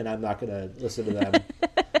 and I'm not gonna listen to them.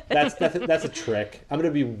 That's a trick. I'm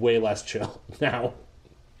gonna be way less chill now.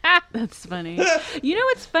 That's funny. You know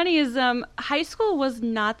what's funny is high school was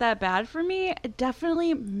not that bad for me.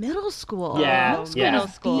 Definitely middle school. Yeah, Middle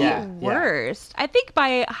school yeah, was the yeah. worst. I think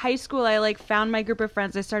by high school I like found my group of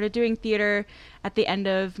friends. I started doing theater at the end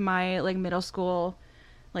of my like middle school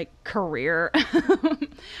like career.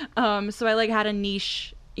 So I like had a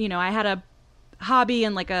niche, I had a hobby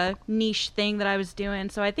and like a niche thing that I was doing.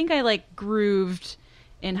 So I think I like grooved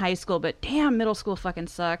in high school, but damn, middle school fucking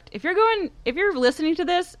sucked. If you're listening to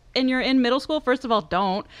this and you're in middle school, first of all,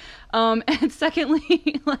 don't. And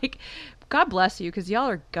secondly, like, God bless you, because y'all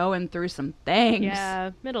are going through some things.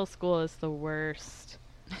 Yeah, middle school is the worst.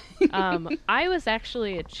 I was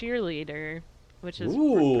actually a cheerleader, which is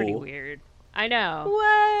Ooh. pretty weird. I know.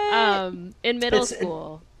 What? In middle It's-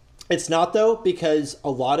 school. It's not though, because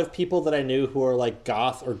a lot of people that I knew who are like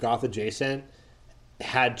goth or goth adjacent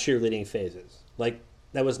had cheerleading phases. Like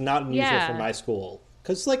that was not unusual Yeah. for my school,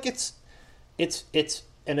 because like it's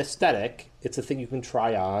an aesthetic. It's a thing you can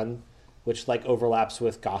try on, which like overlaps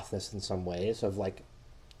with gothness in some ways of like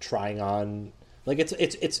trying on. Like it's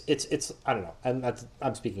I don't know.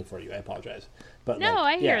 I'm speaking for you. I apologize. But No,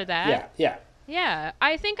 like, I hear that. Yeah. Yeah,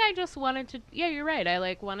 I think I just wanted to. Yeah, you're right. I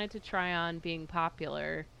like wanted to try on being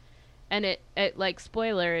popular, and it like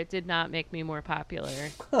spoiler, it did not make me more popular.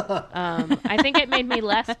 I think it made me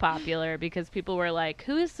less popular because people were like,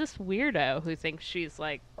 "Who is this weirdo who thinks she's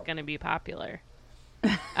like gonna be popular?"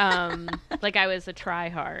 Like I was a try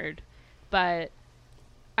hard, but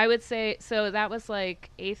I would say so. That was like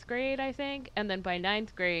 8th grade, I think, and then by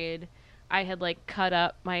 9th grade. I had like cut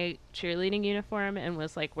up my cheerleading uniform and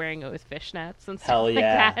was like wearing it with fishnets and stuff Hell yeah.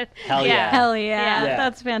 like that. Hell yeah. Hell yeah. Yeah.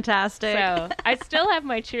 That's fantastic. So I still have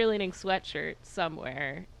my cheerleading sweatshirt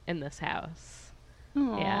somewhere in this house.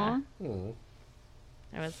 Aw. Yeah. Hmm.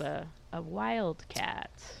 I was a wildcat.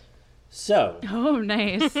 So, Oh,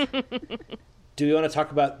 nice. do we want to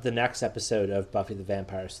talk about the next episode of Buffy the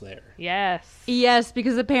Vampire Slayer? Yes. Yes,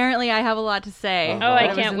 because apparently I have a lot to say. Oh, I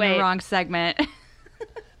was can't in wait. The wrong segment.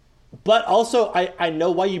 But also, I know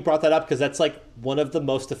why you brought that up, because that's like one of the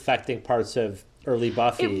most affecting parts of early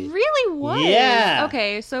Buffy. It really was. Yeah.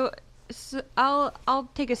 Okay, so I'll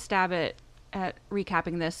take a stab at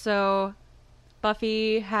recapping this. So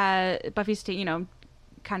Buffy's kind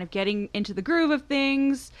of getting into the groove of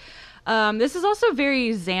things. This is also very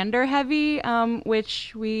Xander heavy,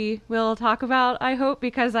 which we will talk about, I hope,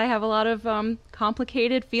 because I have a lot of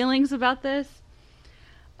complicated feelings about this.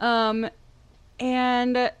 And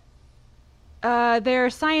their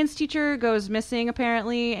science teacher goes missing,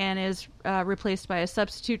 apparently, and is replaced by a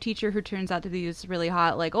substitute teacher who turns out to be this really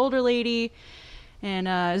hot, like, older lady. And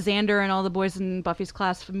Xander and all the boys in Buffy's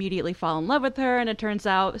class immediately fall in love with her, and it turns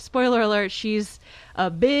out, spoiler alert, she's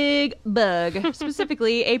a big bug,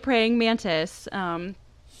 specifically a praying mantis.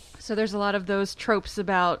 So there's a lot of those tropes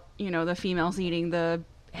about, the females eating the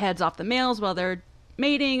heads off the males while they're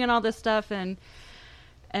mating and all this stuff, and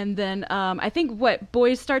then I think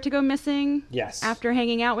boys start to go missing. Yes. After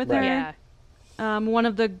hanging out with Right. her. Yeah. One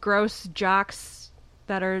of the gross jocks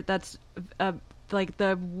that's like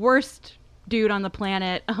the worst dude on the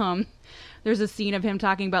planet. There's a scene of him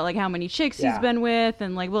talking about like how many chicks he's Yeah. been with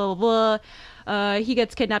and like blah blah blah. He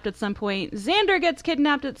gets kidnapped at some point. Xander gets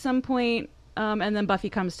kidnapped at some point, and then Buffy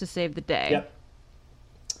comes to save the day. Yep.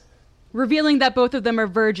 Revealing that both of them are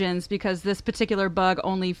virgins because this particular bug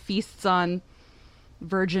only feasts on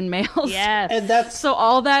virgin males. Yes. And that's So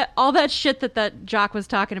all that shit that Jock was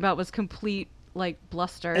talking about was complete like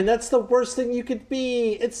bluster. and that's the worst thing you could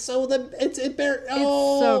be. It's so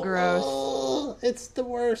so gross. It's the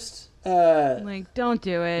worst. Like, don't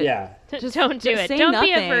do it. Yeah. Just- don't do just it. say Don't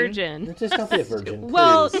be a nothing. virgin. Just don't be a virgin.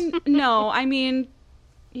 Well, please. no, I mean,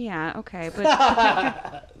 yeah, okay,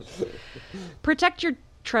 but protect your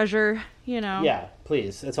treasure, Yeah,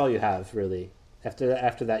 please. That's all you have, really.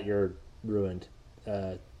 After that, you're ruined.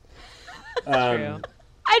 True.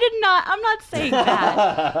 I'm not saying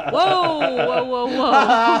that. Whoa.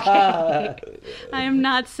 Okay. I am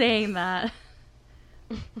not saying that.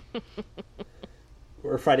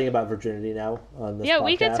 We're fighting about virginity now on this Yeah, podcast.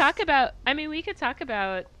 we could talk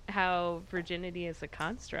about how virginity is a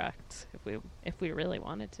construct if we really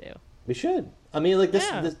wanted to. We should. I mean, like this,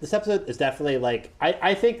 Yeah. this episode is definitely like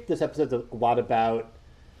I think this episode's a lot about.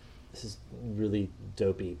 This is really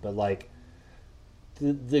dopey, but like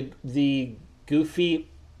the goofy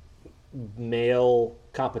male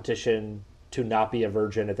competition to not be a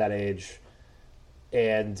virgin at that age,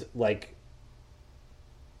 and like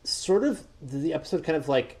sort of the episode kind of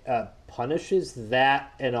like punishes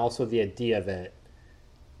that and also the idea of it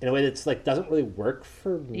in a way that's like doesn't really work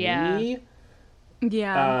for me. Yeah.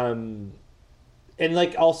 Yeah. And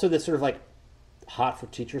like also this sort of like hot for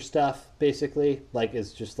teacher stuff basically like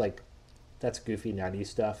is just like that's goofy 90s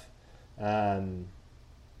stuff.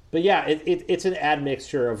 But yeah, it's an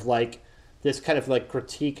admixture of like this kind of like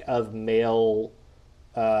critique of male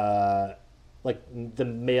like the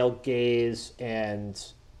male gaze and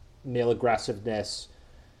male aggressiveness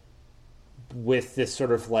with this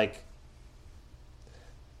sort of like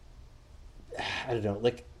I don't know,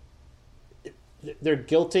 like they're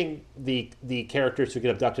guilting the characters who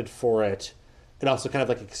get abducted for it, and also kind of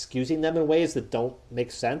like excusing them in ways that don't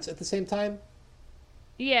make sense at the same time.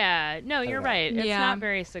 Yeah, no, you're know. right. It's Yeah. not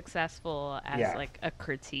very successful as Yeah. like a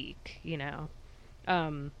critique, you know.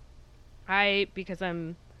 I because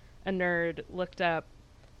I'm a nerd looked up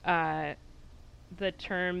the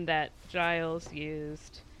term that Giles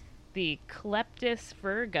used. The Kleptis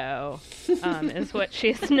Virgo is what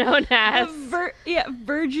she's known as.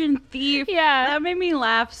 Virgin thief. Yeah. That made me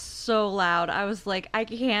laugh so loud. I was like, I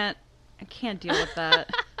can't deal with that.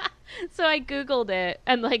 So I Googled it,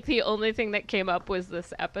 and like the only thing that came up was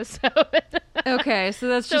this episode. Okay, so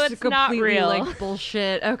that's So just it's not completely real. like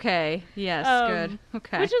bullshit. Okay, yes, good.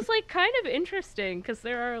 Okay, Which is like kind of interesting because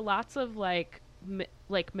there are lots of like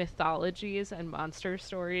like mythologies and monster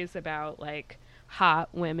stories about like hot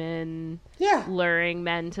women Yeah. luring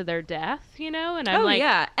men to their death, you know? And I'm like,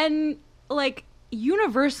 yeah, and like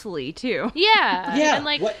universally too. yeah. Yeah, And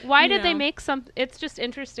like, what- why you did they know. make some? It's just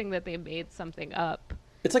interesting that they made something up.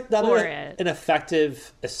 It's like not For an, it. an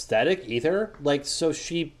effective aesthetic either. Like, so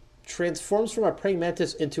she transforms from a praying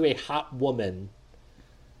mantis into a hot woman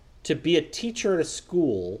to be a teacher at a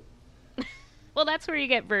school. Well, that's where you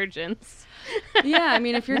get virgins. Yeah, I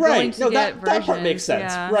mean, if you're going Right. to No, get that part makes virgins,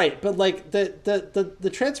 sense. yeah. Right. But like the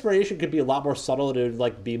transformation could be a lot more subtle to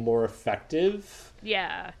like be more effective.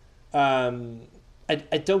 Yeah. I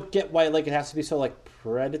don't get why like it has to be so like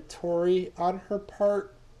predatory on her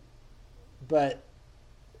part, but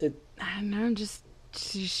it I don't know, just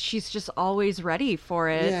she's just always ready for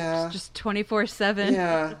it. Yeah. Just 24/7.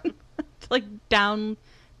 yeah Like down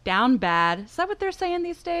bad. Is that what they're saying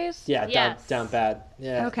these days? yeah Yes. down bad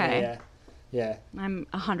yeah Okay. yeah. I'm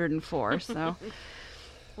 104, so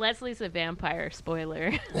Leslie's a vampire.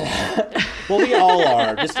 Spoiler. Well, we all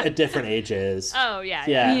are, just at different ages. Oh yeah.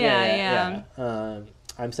 Yeah.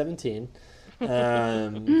 I'm 17. I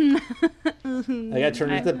got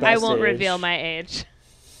turned into the best I won't age. reveal my age.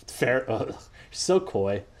 Fair. Oh, so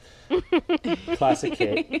coy. Classic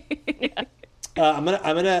Kate. I'm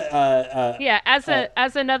gonna. Yeah,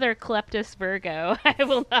 as another Kleptis Virgo, I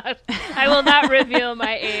will not reveal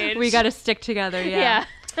my age. we got to stick together. Yeah.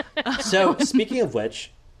 So, speaking of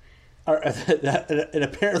which, an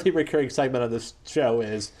apparently recurring segment on this show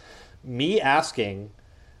is me asking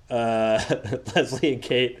Leslie and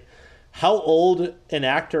Kate how old an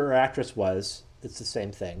actor or actress was. It's the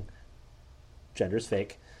same thing. Gender's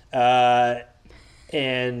fake.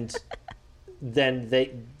 And then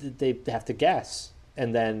they have to guess.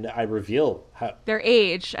 And then I reveal how. Their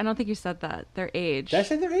age. I don't think you said that. Their age. Did I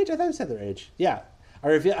say their age? I thought I said their age. Yeah.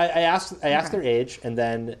 I asked their age, and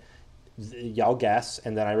then y'all guess,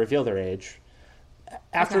 and then I reveal their age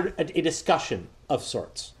after a discussion of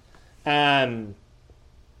sorts.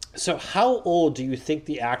 So how old do you think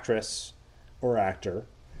the actress or actor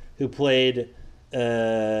who played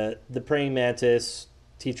the praying mantis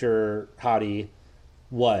teacher hottie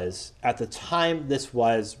was at the time this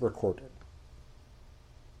was recorded?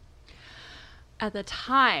 At the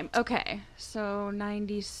time. Okay. So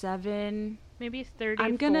 97. Maybe 34.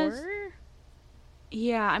 I'm gonna-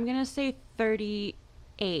 Yeah, I'm going to say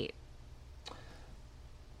 38.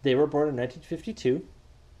 They were born in 1952.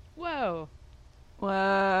 Whoa.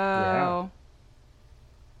 Whoa.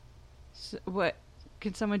 So, what?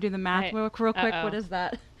 Can someone do the math real quick? uh-oh. What is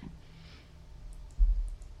that?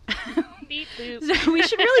 Beep boop. We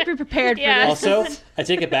should really be prepared for Yeah. this. Also, I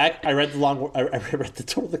take it back. I read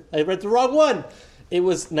the I read the wrong one. It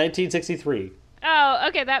was 1963. Oh,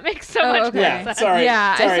 okay, that makes so Oh, much okay. more Yeah, sense. sorry.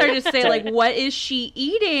 Yeah, I started to say, Sorry. like, what is she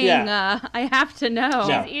eating? Yeah. I have to know.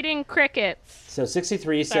 Yeah. She's eating crickets. So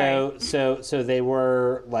 63. Sorry. So they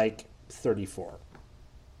were like 34.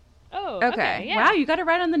 Oh, Okay. okay. Yeah. Wow, you got it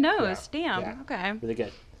right on the nose. Yeah, Damn. yeah. Okay. Really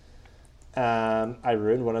good. I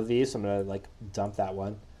ruined one of these, so I'm gonna like dump that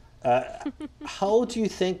one. How old do you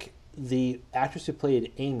think the actress who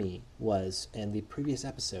played Amy was in the previous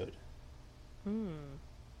episode?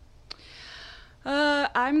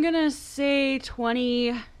 I'm gonna say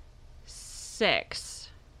 26.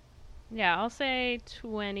 Yeah, I'll say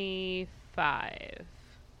 25.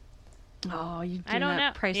 Oh, you I don't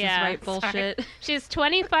know. Price is Yeah, Right bullshit. sorry. She's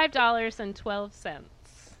 $25.12.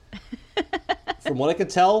 From what I can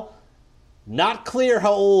tell, not clear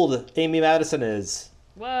how old Amy Madison is.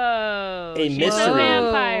 Whoa. A she's mystery. a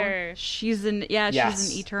vampire. She's an Yes.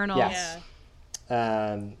 she's an eternal. Yes.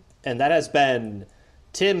 And that has been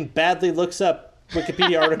Tim badly looks up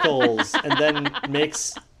Wikipedia articles and then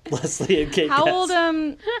makes Leslie and Kate How guess. old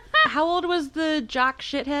how old was the jock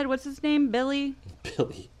shithead? What's his name? Billy?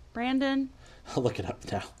 Billy. Brandon? I'll look it up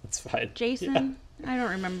now. It's fine. Jason? I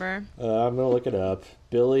don't remember. I'm gonna look it up.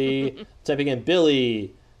 Billy. Typing in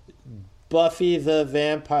Billy. Buffy the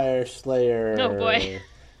Vampire Slayer. Oh, boy.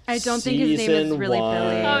 I don't think his name is Season really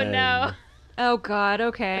Billy. Oh, no. Oh god,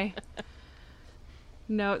 okay.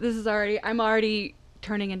 No, I'm already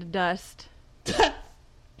turning into dust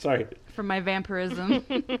Sorry. from my vampirism.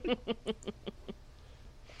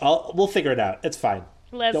 We'll figure it out. It's fine.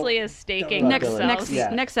 Leslie Don't- is staking don't next Billy. themselves. next Yeah.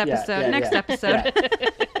 next Yeah, episode. yeah, next yeah. episode.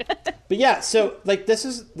 Yeah. But yeah, so like this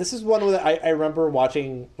is one that I remember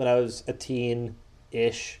watching when I was a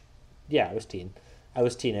teen-ish. Yeah, I was teen. I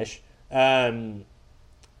was teenish. And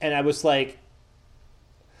I was like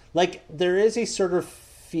there is a sort of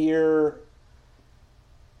fear,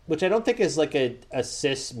 which I don't think is like a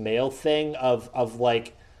cis male thing of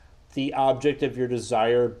like the object of your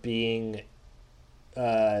desire being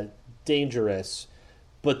dangerous,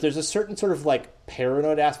 but there's a certain sort of like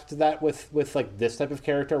paranoid aspect to that with like this type of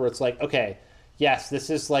character where it's like, okay, yes, this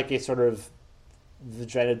is like a sort of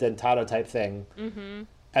vagina dentata type thing,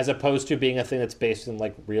 as opposed to being a thing that's based in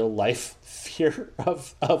like real life fear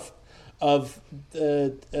of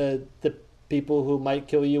the people who might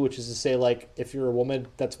kill you, which is to say, like, if you're a woman,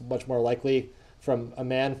 that's much more likely from a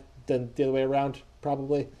man than the other way around,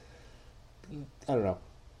 probably. I don't know.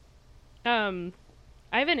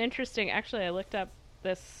 I have an interesting. Actually, I looked up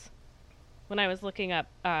this when I was looking up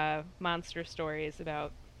monster stories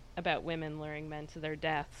about women luring men to their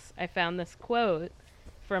deaths. I found this quote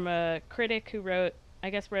from a critic who wrote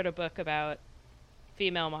a book about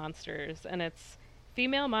female monsters, and it's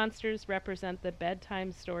female monsters represent the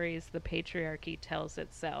bedtime stories the patriarchy tells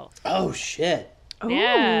itself. Oh, shit.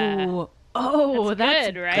 Yeah. Oh, That's that's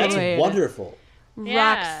good, right? That's good. wonderful. Rock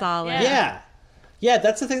Yeah, solid. yeah. Yeah,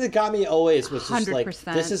 that's the thing that got me always was just like,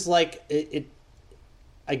 100%. this is like, it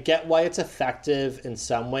I get why it's effective in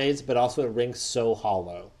some ways, but also it rings so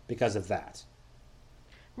hollow because of that.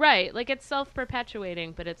 Right, like it's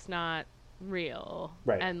self-perpetuating, but it's not real.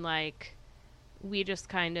 Right. And like we just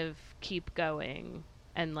kind of keep going,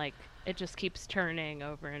 and like it just keeps turning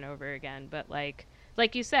over and over again. But like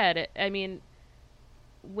you said, I mean,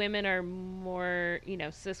 women are more,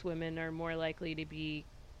 cis women are more likely to be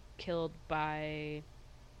killed by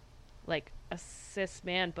like a cis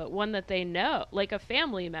man, but one that they know, like a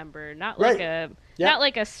family member, not like Right. a Yeah. not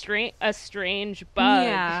like a strange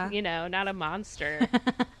bug, Yeah. not a monster.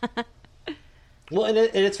 Well, and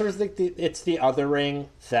it's sort of like it's the othering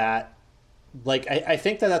that, like, I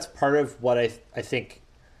think that's part of what I think.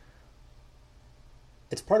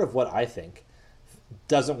 It's part of what I think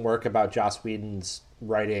doesn't work about Joss Whedon's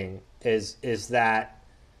writing is that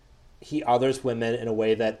he others women in a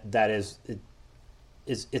way that is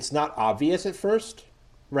it's not obvious at first,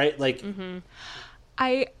 right? Like,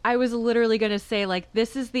 I was literally going to say, like,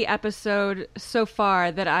 this is the episode so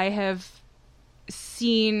far that I have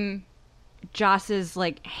seen Joss's,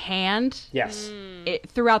 like, hand yes,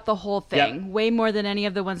 throughout the whole thing. Yep. Way more than any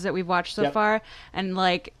of the ones that we've watched so Yep. far. And,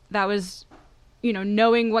 like, that was,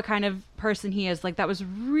 knowing what kind of person he is, like, that was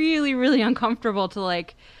really, really uncomfortable to,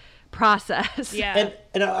 like, process. Yeah.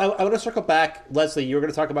 and I want to circle back, Leslie. You were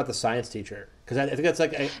going to talk about the science teacher because I think that's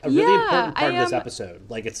like a really Yeah, important part of this I, episode.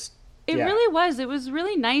 Like, It yeah. really was. It was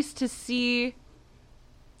really nice to see,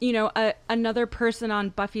 another person on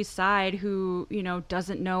Buffy's side who,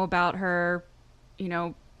 doesn't know about her,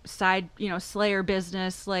 side, Slayer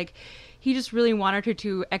business. Like, he just really wanted her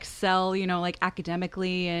to excel, like,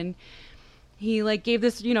 academically. And he, like, gave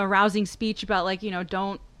this, rousing speech about, like,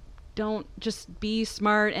 don't just be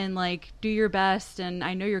smart and, like, do your best. And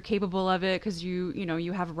I know you're capable of it because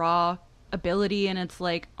you have raw ability. And it's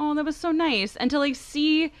like, oh, that was so nice. And to, like,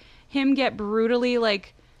 see him get brutally,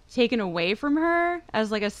 like, taken away from her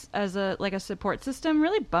as a support system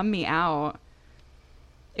really bummed me out.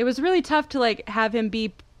 It was really tough to, like, have him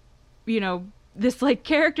be, this like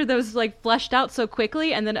character that was like fleshed out so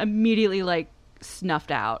quickly and then immediately like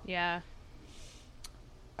snuffed out. Yeah.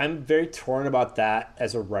 I'm very torn about that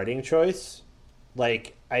as a writing choice.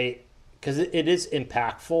 Like, because it is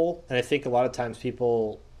impactful, and I think a lot of times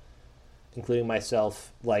people, including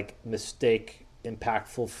myself, like mistake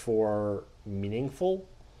impactful for meaningful.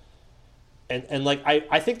 And like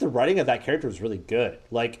I think the writing of that character was really good.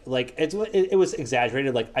 Like it was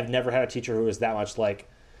exaggerated. Like, I've never had a teacher who was that much like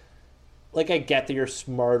I get that you're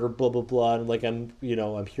smart or blah blah blah, and like I'm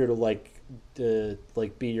here to like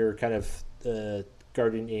be your kind of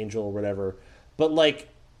guardian angel or whatever. But like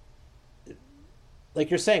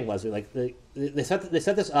you're saying, Leslie, like they set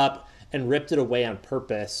this up and ripped it away on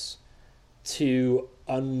purpose to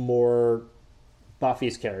unmoor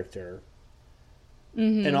Buffy's character.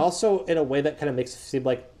 Mm-hmm. And also in a way that kind of makes it seem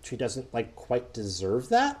like she doesn't like quite deserve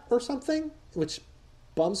that or something, which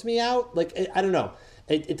bums me out. Like, I don't know.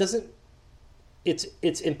 It doesn't. It's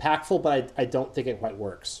impactful, but I don't think it quite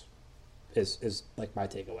works. Is like my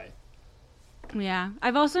takeaway. Yeah,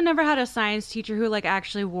 I've also never had a science teacher who like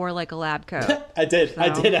actually wore like a lab coat. I did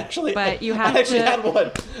actually. But you have I actually to... had one.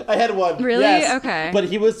 I had one. Really? Yes. Okay. But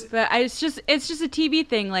he was. But it's just a TV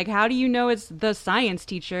thing. Like, how do you know it's the science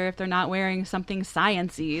teacher if they're not wearing something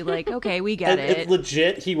sciencey? Like, okay, we get it.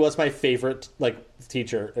 Legit, he was my favorite like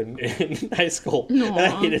teacher in high school, Aww. and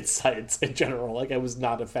I hated science in general. Like, I was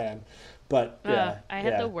not a fan. But yeah, I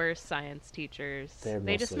had the worst science teachers.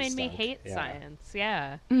 They just made me hate science.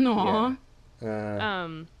 Yeah. Aww.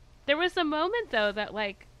 There was a moment though that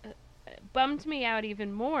like bummed me out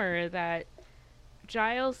even more, that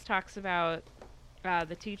Giles talks about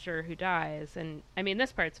the teacher who dies, and I mean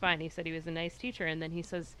this part's fine. He said he was a nice teacher, and then he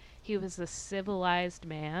says he was a civilized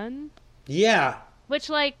man. Yeah. Which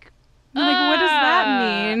like what does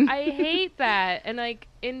that mean? I hate that. And like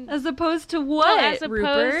as opposed to what? Well, as opposed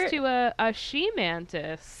Rupert? to a she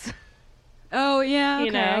mantis. Oh yeah, okay,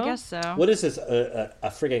 you know? I guess so. What is this? A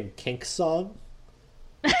friggin' Kink song?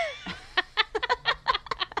 I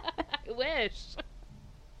wish.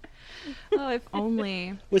 Oh, if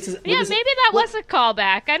only. Maybe that was a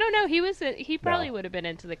callback. I don't know. He probably would have been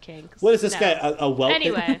into the Kinks. What is this guy?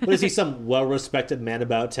 Anyway. What is he? Some well-respected man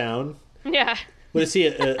about town? Yeah. What is he?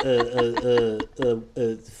 A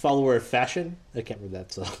follower of fashion? I can't remember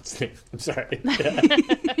that song's name. I'm sorry.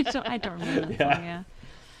 I don't remember that song. Yeah.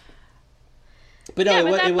 But no,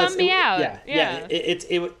 but that bummed me out. Yeah.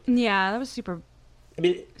 Yeah, that was super. I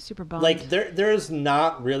mean, super bummed. Like there's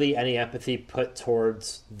not really any empathy put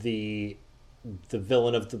towards the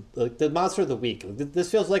villain of the monster of the week.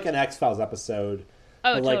 This feels like an X-Files episode.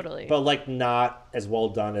 Oh, but totally. But like not as well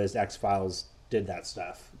done as X-Files did that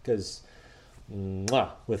stuff, because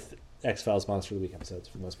with X-Files monster of the week episodes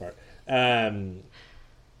for the most part. That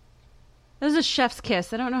was a chef's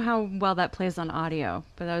kiss. I don't know how well that plays on audio,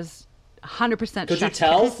 but that was 100% Could you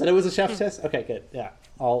tell that it was a chef's kiss? Okay, good. Yeah,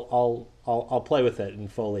 I'll play with it in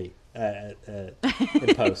Foley in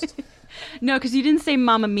post. No, because you didn't say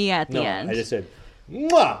 "Mamma Mia" at the end. I just said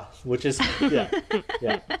 "mwah," which is yeah.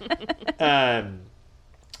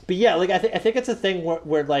 But yeah, like I think it's a thing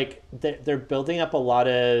where like they're building up a lot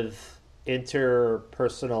of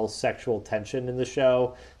interpersonal sexual tension in the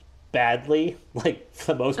show badly, like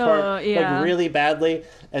for the most part, like really badly,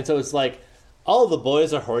 and so it's like all the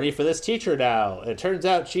boys are horny for this teacher now. And it turns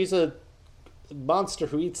out she's a monster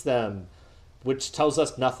who eats them, which tells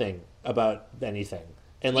us nothing about anything.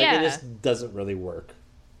 And like it just doesn't really work.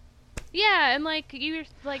 Yeah, and like you're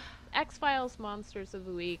like X-Files monsters of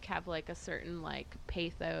the week have like a certain like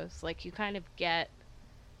pathos. Like you kind of get,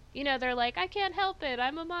 they're like, I can't help it,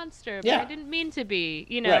 I'm a monster, but I didn't mean to be,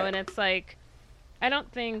 right. And it's like, I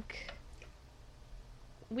don't think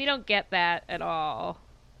we don't get that at all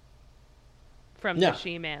from the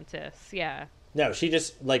she-mantis. Yeah. No, she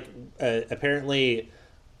just like apparently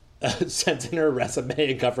sent in her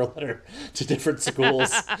resume and cover letter to different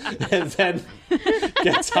schools and then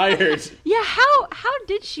gets hired. Yeah, how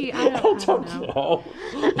did she? I don't know.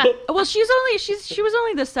 Well, she was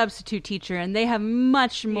only the substitute teacher, and they have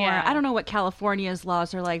much more. Yeah. I don't know what California's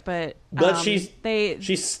laws are like, but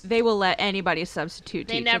they will let anybody substitute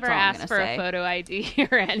teach. They never ask for a photo ID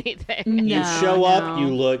or anything. No, you show up, you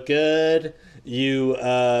look good, you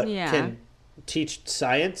can teach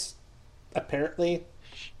science, apparently.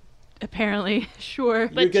 Apparently, sure.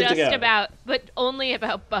 But but only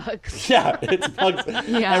about bugs. Yeah, it's bugs.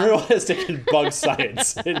 Yeah. Everyone has taken bug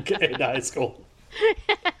science in high school.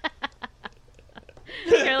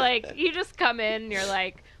 You're like, you just come in and you're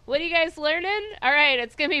like, What are you guys learning? All right,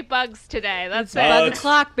 it's gonna be bugs today. That's It's it. bug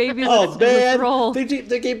o'clock, baby. Oh Let's man, roll. they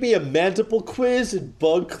gave me a mandible quiz in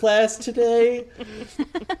bug class today.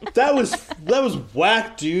 that was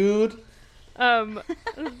whack, dude.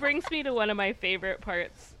 This brings me to one of my favorite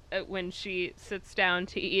parts when she sits down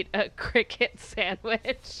to eat a cricket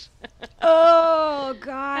sandwich. Oh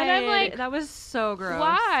god. And I'm like, that was so gross.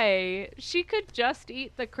 Why? She could just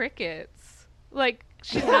eat the crickets. Like,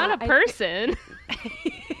 she's not a person.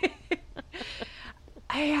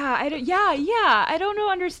 I don't know.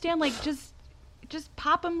 Understand? Like, just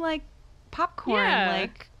pop them like popcorn. Yeah.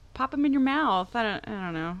 Like, pop them in your mouth. I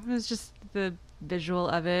don't know. It was just the visual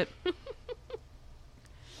of it.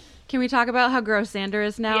 Can we talk about how gross Xander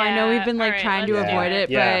is now? I know we've been like all right, trying to let's do avoid it. it,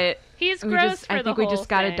 Yeah. but He's gross for I the think we whole just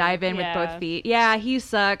got to thing. dive in Yeah. with both feet. Yeah, he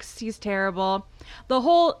sucks. He's terrible. The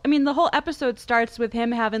whole episode starts with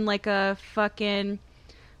him having like a fucking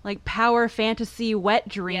like power fantasy wet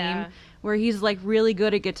dream Yeah. where he's like really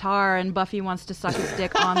good at guitar and Buffy wants to suck his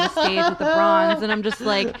dick on the stage with the bronze, and I'm just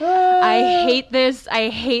like, I hate this. I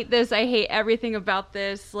hate this. I hate everything about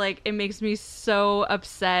this. Like, it makes me so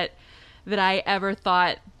upset that I ever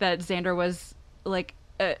thought that Xander was like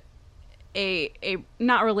a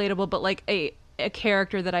not relatable, but like a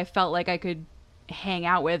character that I felt like I could hang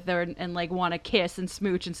out with and like want to kiss and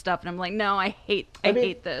smooch and stuff. And I'm like, no, I hate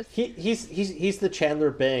this. He's the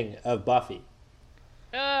Chandler Bing of Buffy.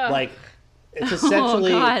 Ugh. Like, it's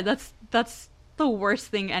essentially Oh god, that's the worst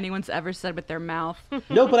thing anyone's ever said with their mouth.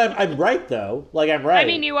 no, but I'm right though. Like, I'm right. I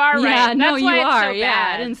mean, you are right. Yeah, no, That's you why it's are. so Yeah,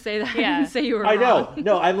 bad. I didn't say that. Yeah. I didn't say you were I know. wrong.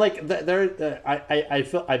 No, I'm like I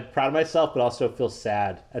feel I'm proud of myself, but also feel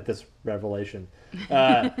sad at this revelation.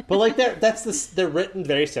 But like they're written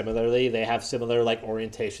very similarly. They have similar like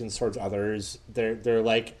orientations towards others. They're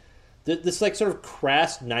like this like sort of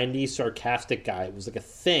crass '90s sarcastic guy was like a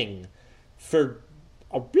thing for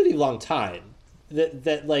a really long time.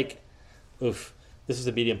 That like, oof. This is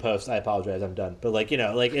a medium post. I apologize. I'm done. But like, you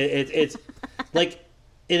know, like it's like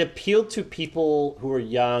it appealed to people who were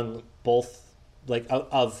young, both like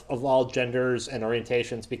of all genders and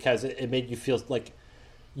orientations, because it made you feel like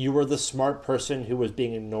you were the smart person who was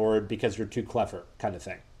being ignored because you're too clever, kind of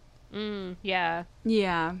thing. Yeah.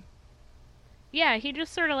 Yeah. Yeah, he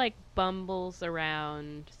just sort of like bumbles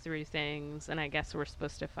around through things, and I guess we're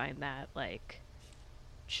supposed to find that like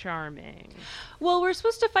charming. Well, we're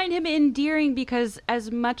supposed to find him endearing because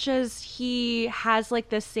as much as he has like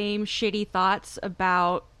the same shitty thoughts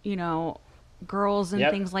about, you know, girls and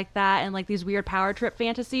Yep. things like that and like these weird power trip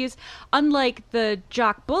fantasies, unlike the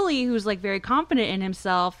jock bully who's like very confident in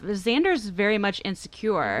himself, Xander's very much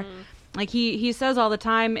insecure. Like he says all the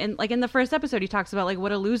time, and like in the first episode he talks about like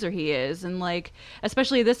what a loser he is, and like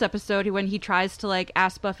especially this episode when he tries to like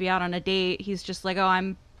ask Buffy out on a date, he's just like, oh,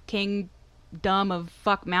 I'm king dumb of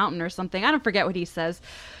fuck mountain or something. I don't forget what he says,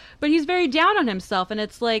 but he's very down on himself, and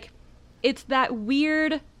it's like it's that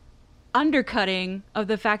weird undercutting of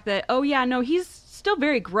the fact that, oh yeah, no, he's still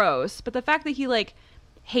very gross, but the fact that he like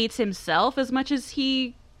hates himself as much as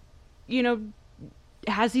he, you know,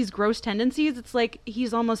 has these gross tendencies, it's like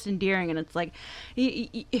he's almost endearing. And it's like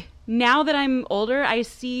now that I'm older, I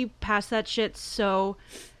see past that shit so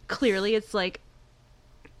clearly. It's like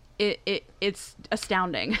it's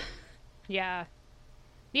astounding. Yeah.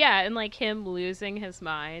 Yeah, and like him losing his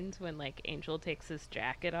mind when like Angel takes his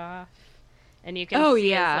jacket off, and you can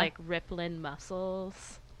see his like rippling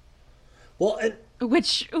muscles. Well,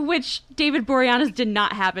 Which David Boreanaz did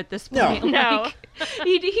not have at this point. No. Like,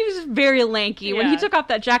 he was very lanky. When he Yeah. took off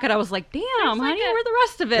that jacket, I was like, damn, honey, where's the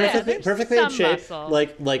rest of it? perfectly in some shape. muscle.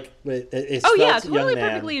 Like a Oh yeah, svelte young totally man.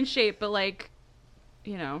 perfectly in shape, but like,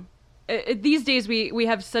 you know, these days we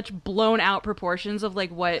have such blown out proportions of like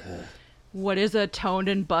what is a toned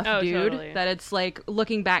and buff dude, totally. that it's like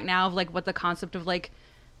looking back now of like what the concept of like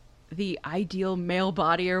the ideal male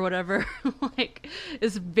body or whatever like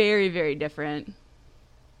is very, very different.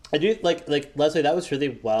 I do like Leslie. That was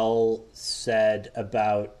really well said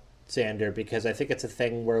about Xander, because I think it's a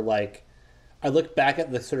thing where like I look back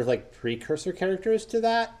at the sort of like precursor characters to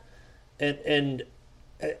that, and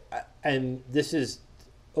this is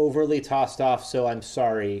overly tossed off, so I'm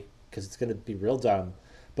sorry because it's going to be real dumb.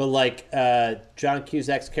 But like John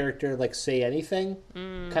Cusack's character, like Say Anything,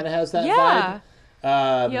 kind of has that Yeah.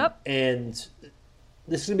 vibe. Yep. And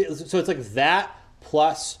this is gonna be so. It's like that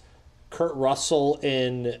plus Kurt Russell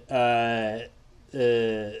in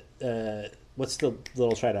what's the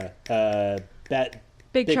Little China?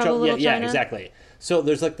 Big Trouble Little yeah, China. exactly. So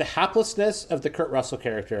there's like the haplessness of the Kurt Russell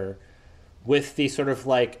character with the sort of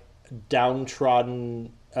like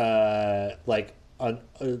downtrodden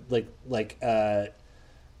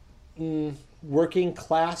working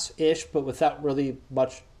class-ish, but without really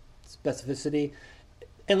much specificity.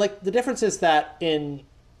 And like the difference is that in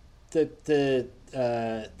the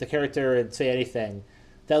character in Say Anything,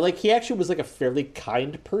 that like he actually was like a fairly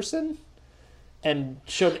kind person and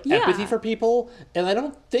showed empathy for people, and I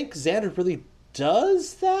don't think Xander really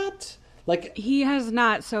does that. Like he has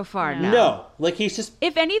not so far. No, like he's just,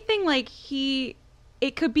 if anything, like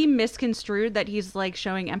it could be misconstrued that he's like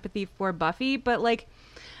showing empathy for Buffy, but like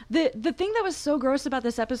the thing that was so gross about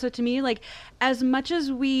this episode to me, like as much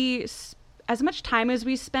time as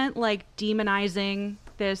we spent like demonizing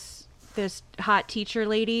this hot teacher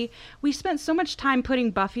lady, we spent so much time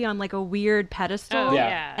putting Buffy on like a weird pedestal. Oh,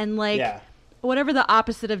 yeah. And like whatever the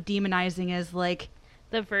opposite of demonizing is, like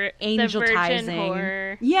angelizing. The virgin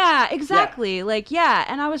whore. Yeah, exactly. Yeah. Like, yeah.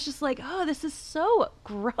 And I was just like, oh, this is so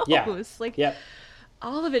gross. Yeah. Like,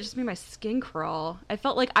 all of it just made my skin crawl. I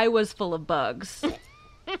felt like I was full of bugs.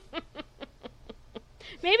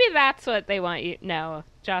 Maybe that's what they want you. No,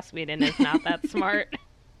 Joss Whedon is not that smart.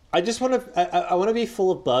 I just want to. I want to be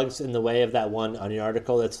full of bugs in the way of that one Onion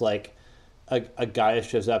article. That's like a guy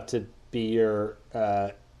shows up to be your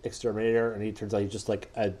exterminator, and he turns out he's just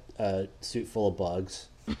like a suit full of bugs.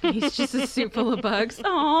 He's just a suit full of bugs.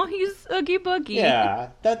 Oh, he's Oogie Boogie. Yeah,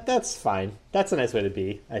 that's fine. That's a nice way to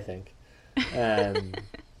be, I think.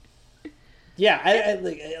 Yeah,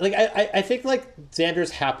 I think like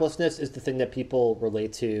Xander's haplessness is the thing that people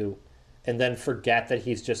relate to, and then forget that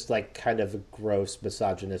he's just like kind of a gross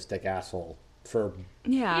misogynistic asshole for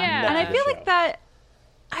yeah. And I feel like that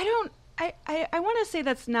I want to say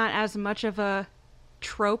that's not as much of a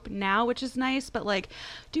trope now, which is nice, but like,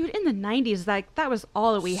 dude, in the 90s, like that was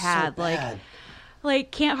all that we had. Bad.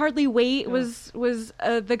 Like Can't Hardly Wait was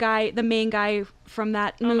the main guy from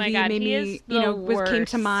that movie. Oh my God, made me, came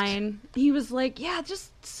to mind. He was like, yeah,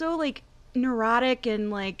 just so like neurotic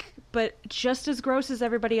and like, but just as gross as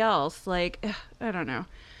everybody else. Like, I don't know.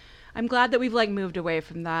 I'm glad that we've like moved away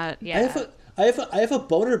from that. Yeah. I have a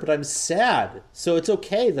boner, but I'm sad, so it's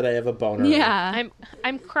okay that I have a boner. Yeah,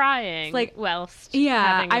 I'm crying. Like, whilst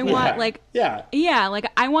I want like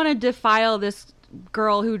I want to defile this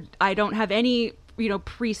girl who I don't have any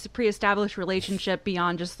pre-established relationship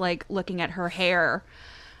beyond just like looking at her hair.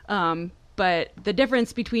 But the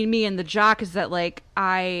difference between me and the jock is that like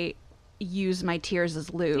I use my tears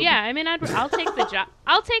as lube. Yeah, I mean, I'll take the jock.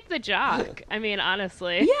 I'll take the jock. I mean,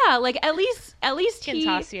 honestly. Yeah, like at least can he,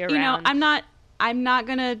 toss you around. I'm not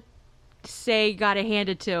gonna say gotta hand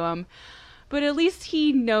it to him, but at least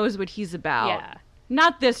he knows what he's about. Yeah.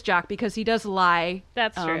 Not this jock, because he does lie.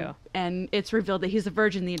 That's true. And it's revealed that he's a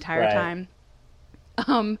virgin the entire time.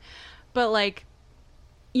 But like,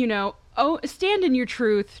 stand in your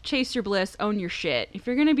truth, chase your bliss, own your shit. If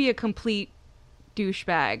you're gonna be a complete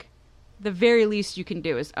douchebag, the very least you can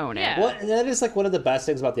do is own it. Well, and that is like one of the best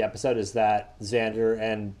things about the episode is that Xander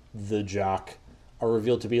and the jock are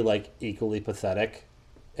revealed to be like equally pathetic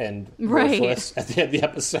and worthless at the end of the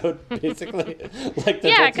episode, basically. Like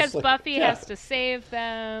because Buffy has to save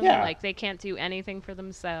them. Yeah. Like they can't do anything for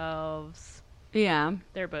themselves. Yeah.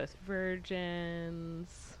 They're both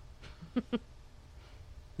virgins.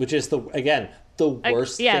 Which is the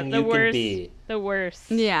worst thing you can be. The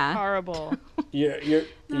worst. Yeah. Horrible.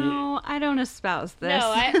 No, I don't espouse this.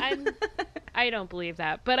 No, I don't believe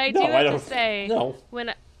that. But I do have to say,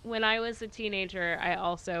 when I was a teenager, I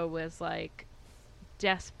also was like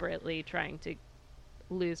desperately trying to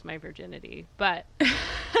lose my virginity. But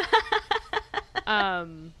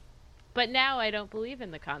but now I don't believe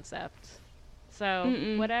in the concept.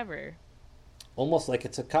 So whatever. Almost like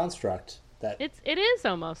it's a construct that it is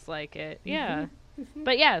almost like it. Yeah.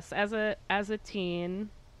 But yes, as a teen,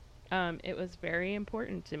 it was very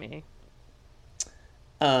important to me.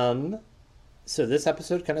 So this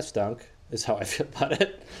episode kind of stunk, is how I feel about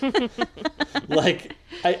it. Like,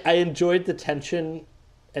 I enjoyed the tension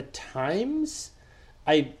at times.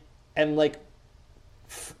 I am like,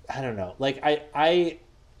 I don't know. Like, I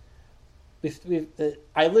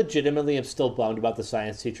legitimately am still bummed about the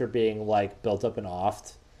science teacher being like built up and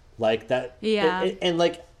offed, like that. Yeah, and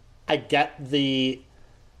like I get the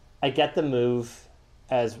move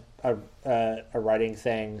as a writing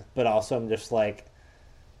thing, but also I'm just like,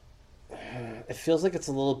 it feels like it's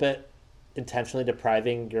a little bit intentionally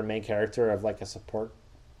depriving your main character of like a support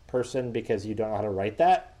person because you don't know how to write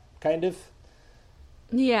that kind of.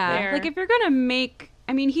 Yeah, There. like if you're gonna make,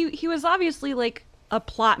 I mean, he was obviously like a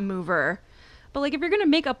plot mover. But, like, if you're going to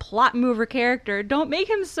make a plot mover character, don't make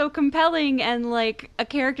him so compelling and, like, a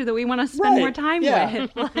character that we want to spend more time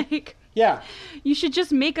with. Like, Yeah. You should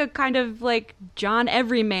just make a kind of like John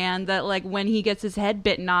Everyman that like when he gets his head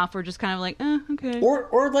bitten off, we're just kind of like, okay.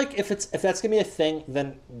 Or like if that's gonna be a thing,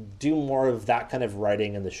 then do more of that kind of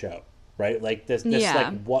writing in the show, right? Like this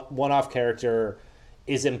like one-off character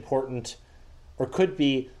is important or could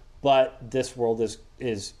be, but this world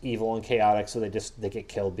is evil and chaotic, so they get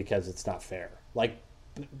killed because it's not fair. Like,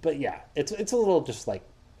 but yeah, it's a little just like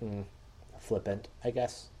flippant, I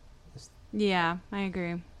guess. Yeah, I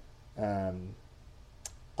agree.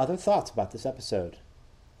 Other thoughts about this episode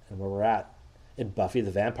and where we're at in Buffy the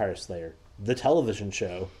Vampire Slayer, the television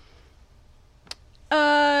show?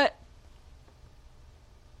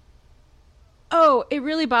 Oh, it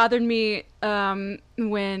really bothered me when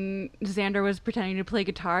Xander was pretending to play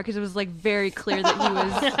guitar because it was like very clear that he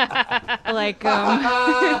was like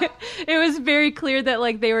it was very clear that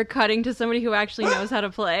like they were cutting to somebody who actually knows how to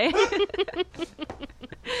play.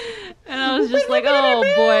 And I was just like, oh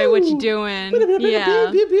boy, what you doing? Yeah.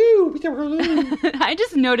 I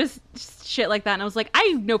just noticed shit like that and I was like,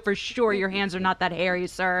 I know for sure your hands are not that hairy,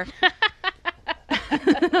 sir.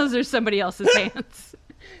 Those are somebody else's hands.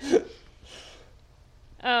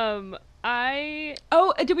 Oh,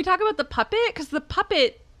 did we talk about the puppet? Because the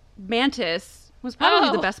puppet Mantis was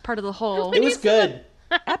probably the best part of the whole It was good.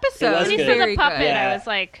 episode. It was When you good. said Very the puppet, good. Yeah. I was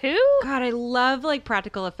like, who? God, I love like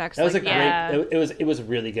practical effects. That was like a that. great. It was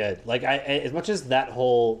really good. Like I as much as that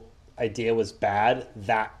whole idea was bad,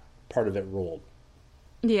 that part of it ruled.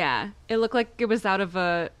 Yeah, it looked like it was out of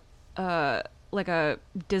a like a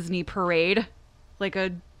Disney parade, like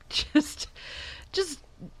a just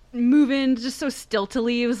moving just so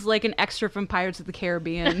stiltily. It was like an extra from Pirates of the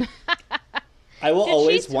Caribbean. I will Did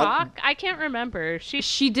always she want. talk? I can't remember.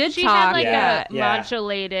 She did She talk. had like Yeah, a yeah.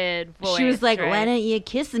 modulated voice. She was like, right? "Why don't you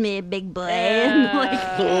kiss me, big boy?" And,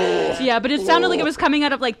 like, yeah, but it sounded like it was coming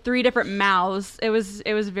out of like 3 different mouths. It was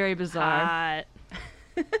very bizarre. Hot.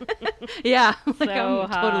 Yeah, like So I'm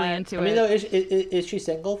totally hot. into I mean, it. though, is she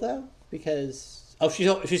single though? Because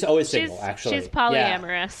she's always single. Actually, She's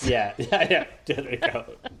polyamorous. Yeah. Yeah. There we go.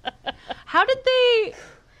 How did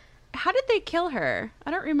they kill her?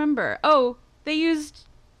 I don't remember. Oh, they used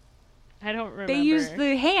I don't remember.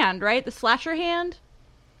 the hand, right? The slasher hand,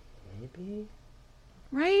 Maybe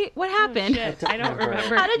right? What happened? Shit, I don't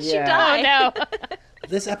remember. How did she Yeah. die? Oh no.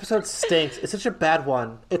 this episode stinks. It's such a bad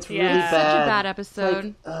one. It's really Yeah. bad. Such a bad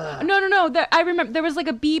episode. No. I remember there was like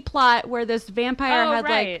a B plot where this vampire Oh, had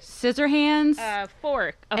right. like scissor hands.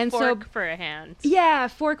 Fork. A And so- fork for a hand. Yeah,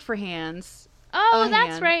 fork for hands. Oh, a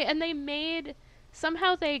that's hand. right. And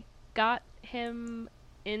somehow they got him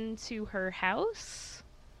into her house.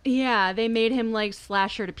 Yeah, they made him like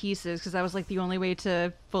slash her to pieces because that was like the only way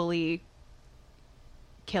to fully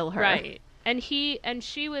kill her. Right. And she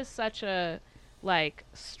was such a like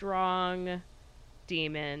strong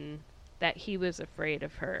demon that he was afraid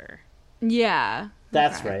of her. Yeah.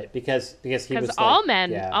 That's Okay. right. Because he was Because like, all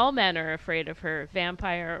men are afraid of her,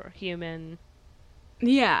 vampire or human.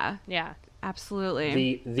 Yeah, Yeah.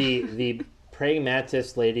 absolutely. the praying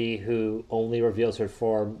mantis lady who only reveals her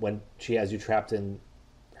form when she has you trapped in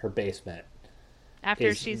her basement. After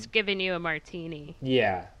Is- she's given you a martini.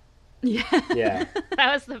 Yeah. Yeah. Yeah.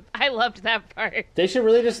 I loved that part. They should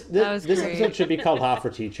really just That was this great. episode should be called Hot for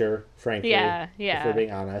Teacher, frankly. Yeah, If yeah. we're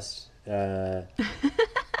being honest.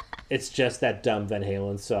 It's just that dumb Van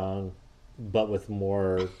Halen song, but with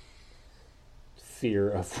more fear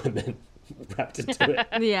of women wrapped into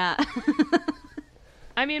it. Yeah.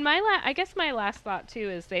 I mean, I guess my last thought too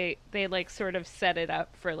is they like sort of set it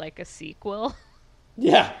up for like a sequel.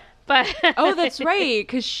 Yeah. But Oh, that's right,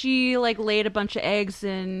 because she like laid a bunch of eggs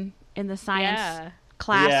in the science Yeah.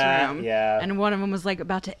 classroom. Yeah. And one of them was like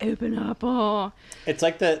about to open up. Oh. It's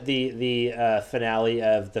like the finale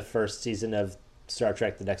of the first season of Star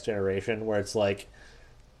Trek: The Next Generation, where it's like,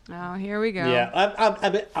 Oh, here we go. yeah,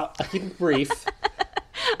 I'll keep it brief.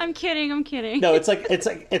 I'm kidding. No, it's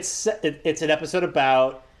an episode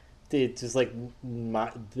about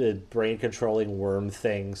the brain controlling worm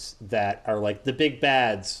things that are like the big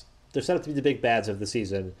bads. They're set up to be the big bads of the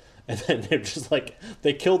season, and then they're just like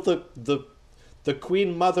they killed the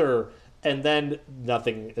queen mother, and then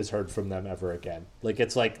nothing is heard from them ever again. Like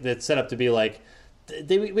it's set up to be like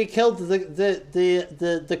we killed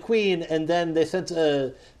the queen, and then they sent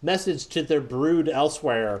a message to their brood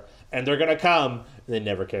elsewhere, and they're gonna come. And they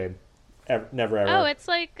never came, never ever. oh, it's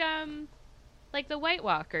like the White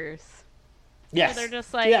Walkers. yes, So they're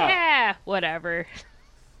just like, yeah, yeah, whatever.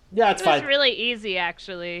 yeah, it's It was fine. really easy,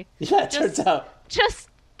 actually. Yeah, it turns out. Just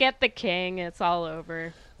get the king. It's all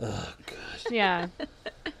over. Oh god. Yeah.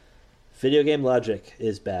 Video game logic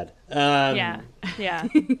is bad. Yeah. Yeah.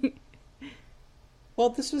 Well,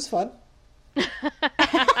 this was fun.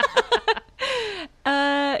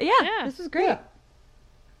 Yeah, this was great. Yeah.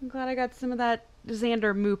 I'm glad I got some of that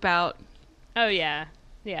Xander moop out. Oh yeah,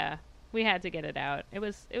 yeah. We had to get it out. It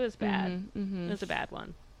was bad. Mm-hmm. It was a bad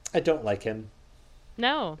one. I don't like him.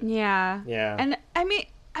 No. Yeah. Yeah. And I mean,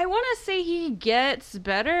 I want to say he gets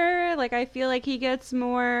better. Like, I feel like he gets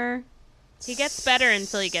more. He gets better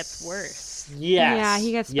until he gets worse. Yes. Yeah,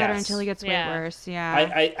 he gets better Yes. until he gets way Yeah. worse.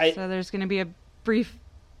 Yeah. I So there's going to be a brief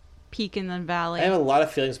peak in the valley. I have a lot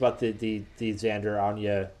of feelings about the Xander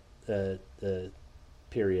Anya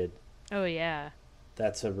period. Oh yeah.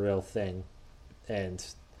 That's a real thing, and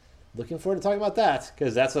looking forward to talking about that,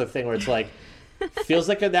 because that's the thing where it's like feels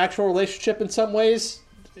like an actual relationship in some ways,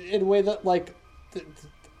 in a way that like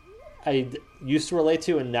I used to relate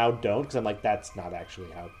to and now don't, because I'm like, that's not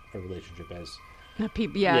actually how a relationship is.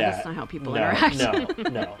 That's not how people no, interact.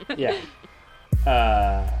 No, yeah.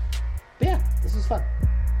 But yeah, this is fun.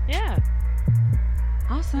 Yeah.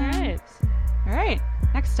 Awesome. All right. All right.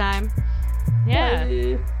 Next time.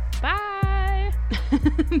 Yeah. Bye.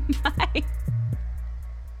 Bye. Bye.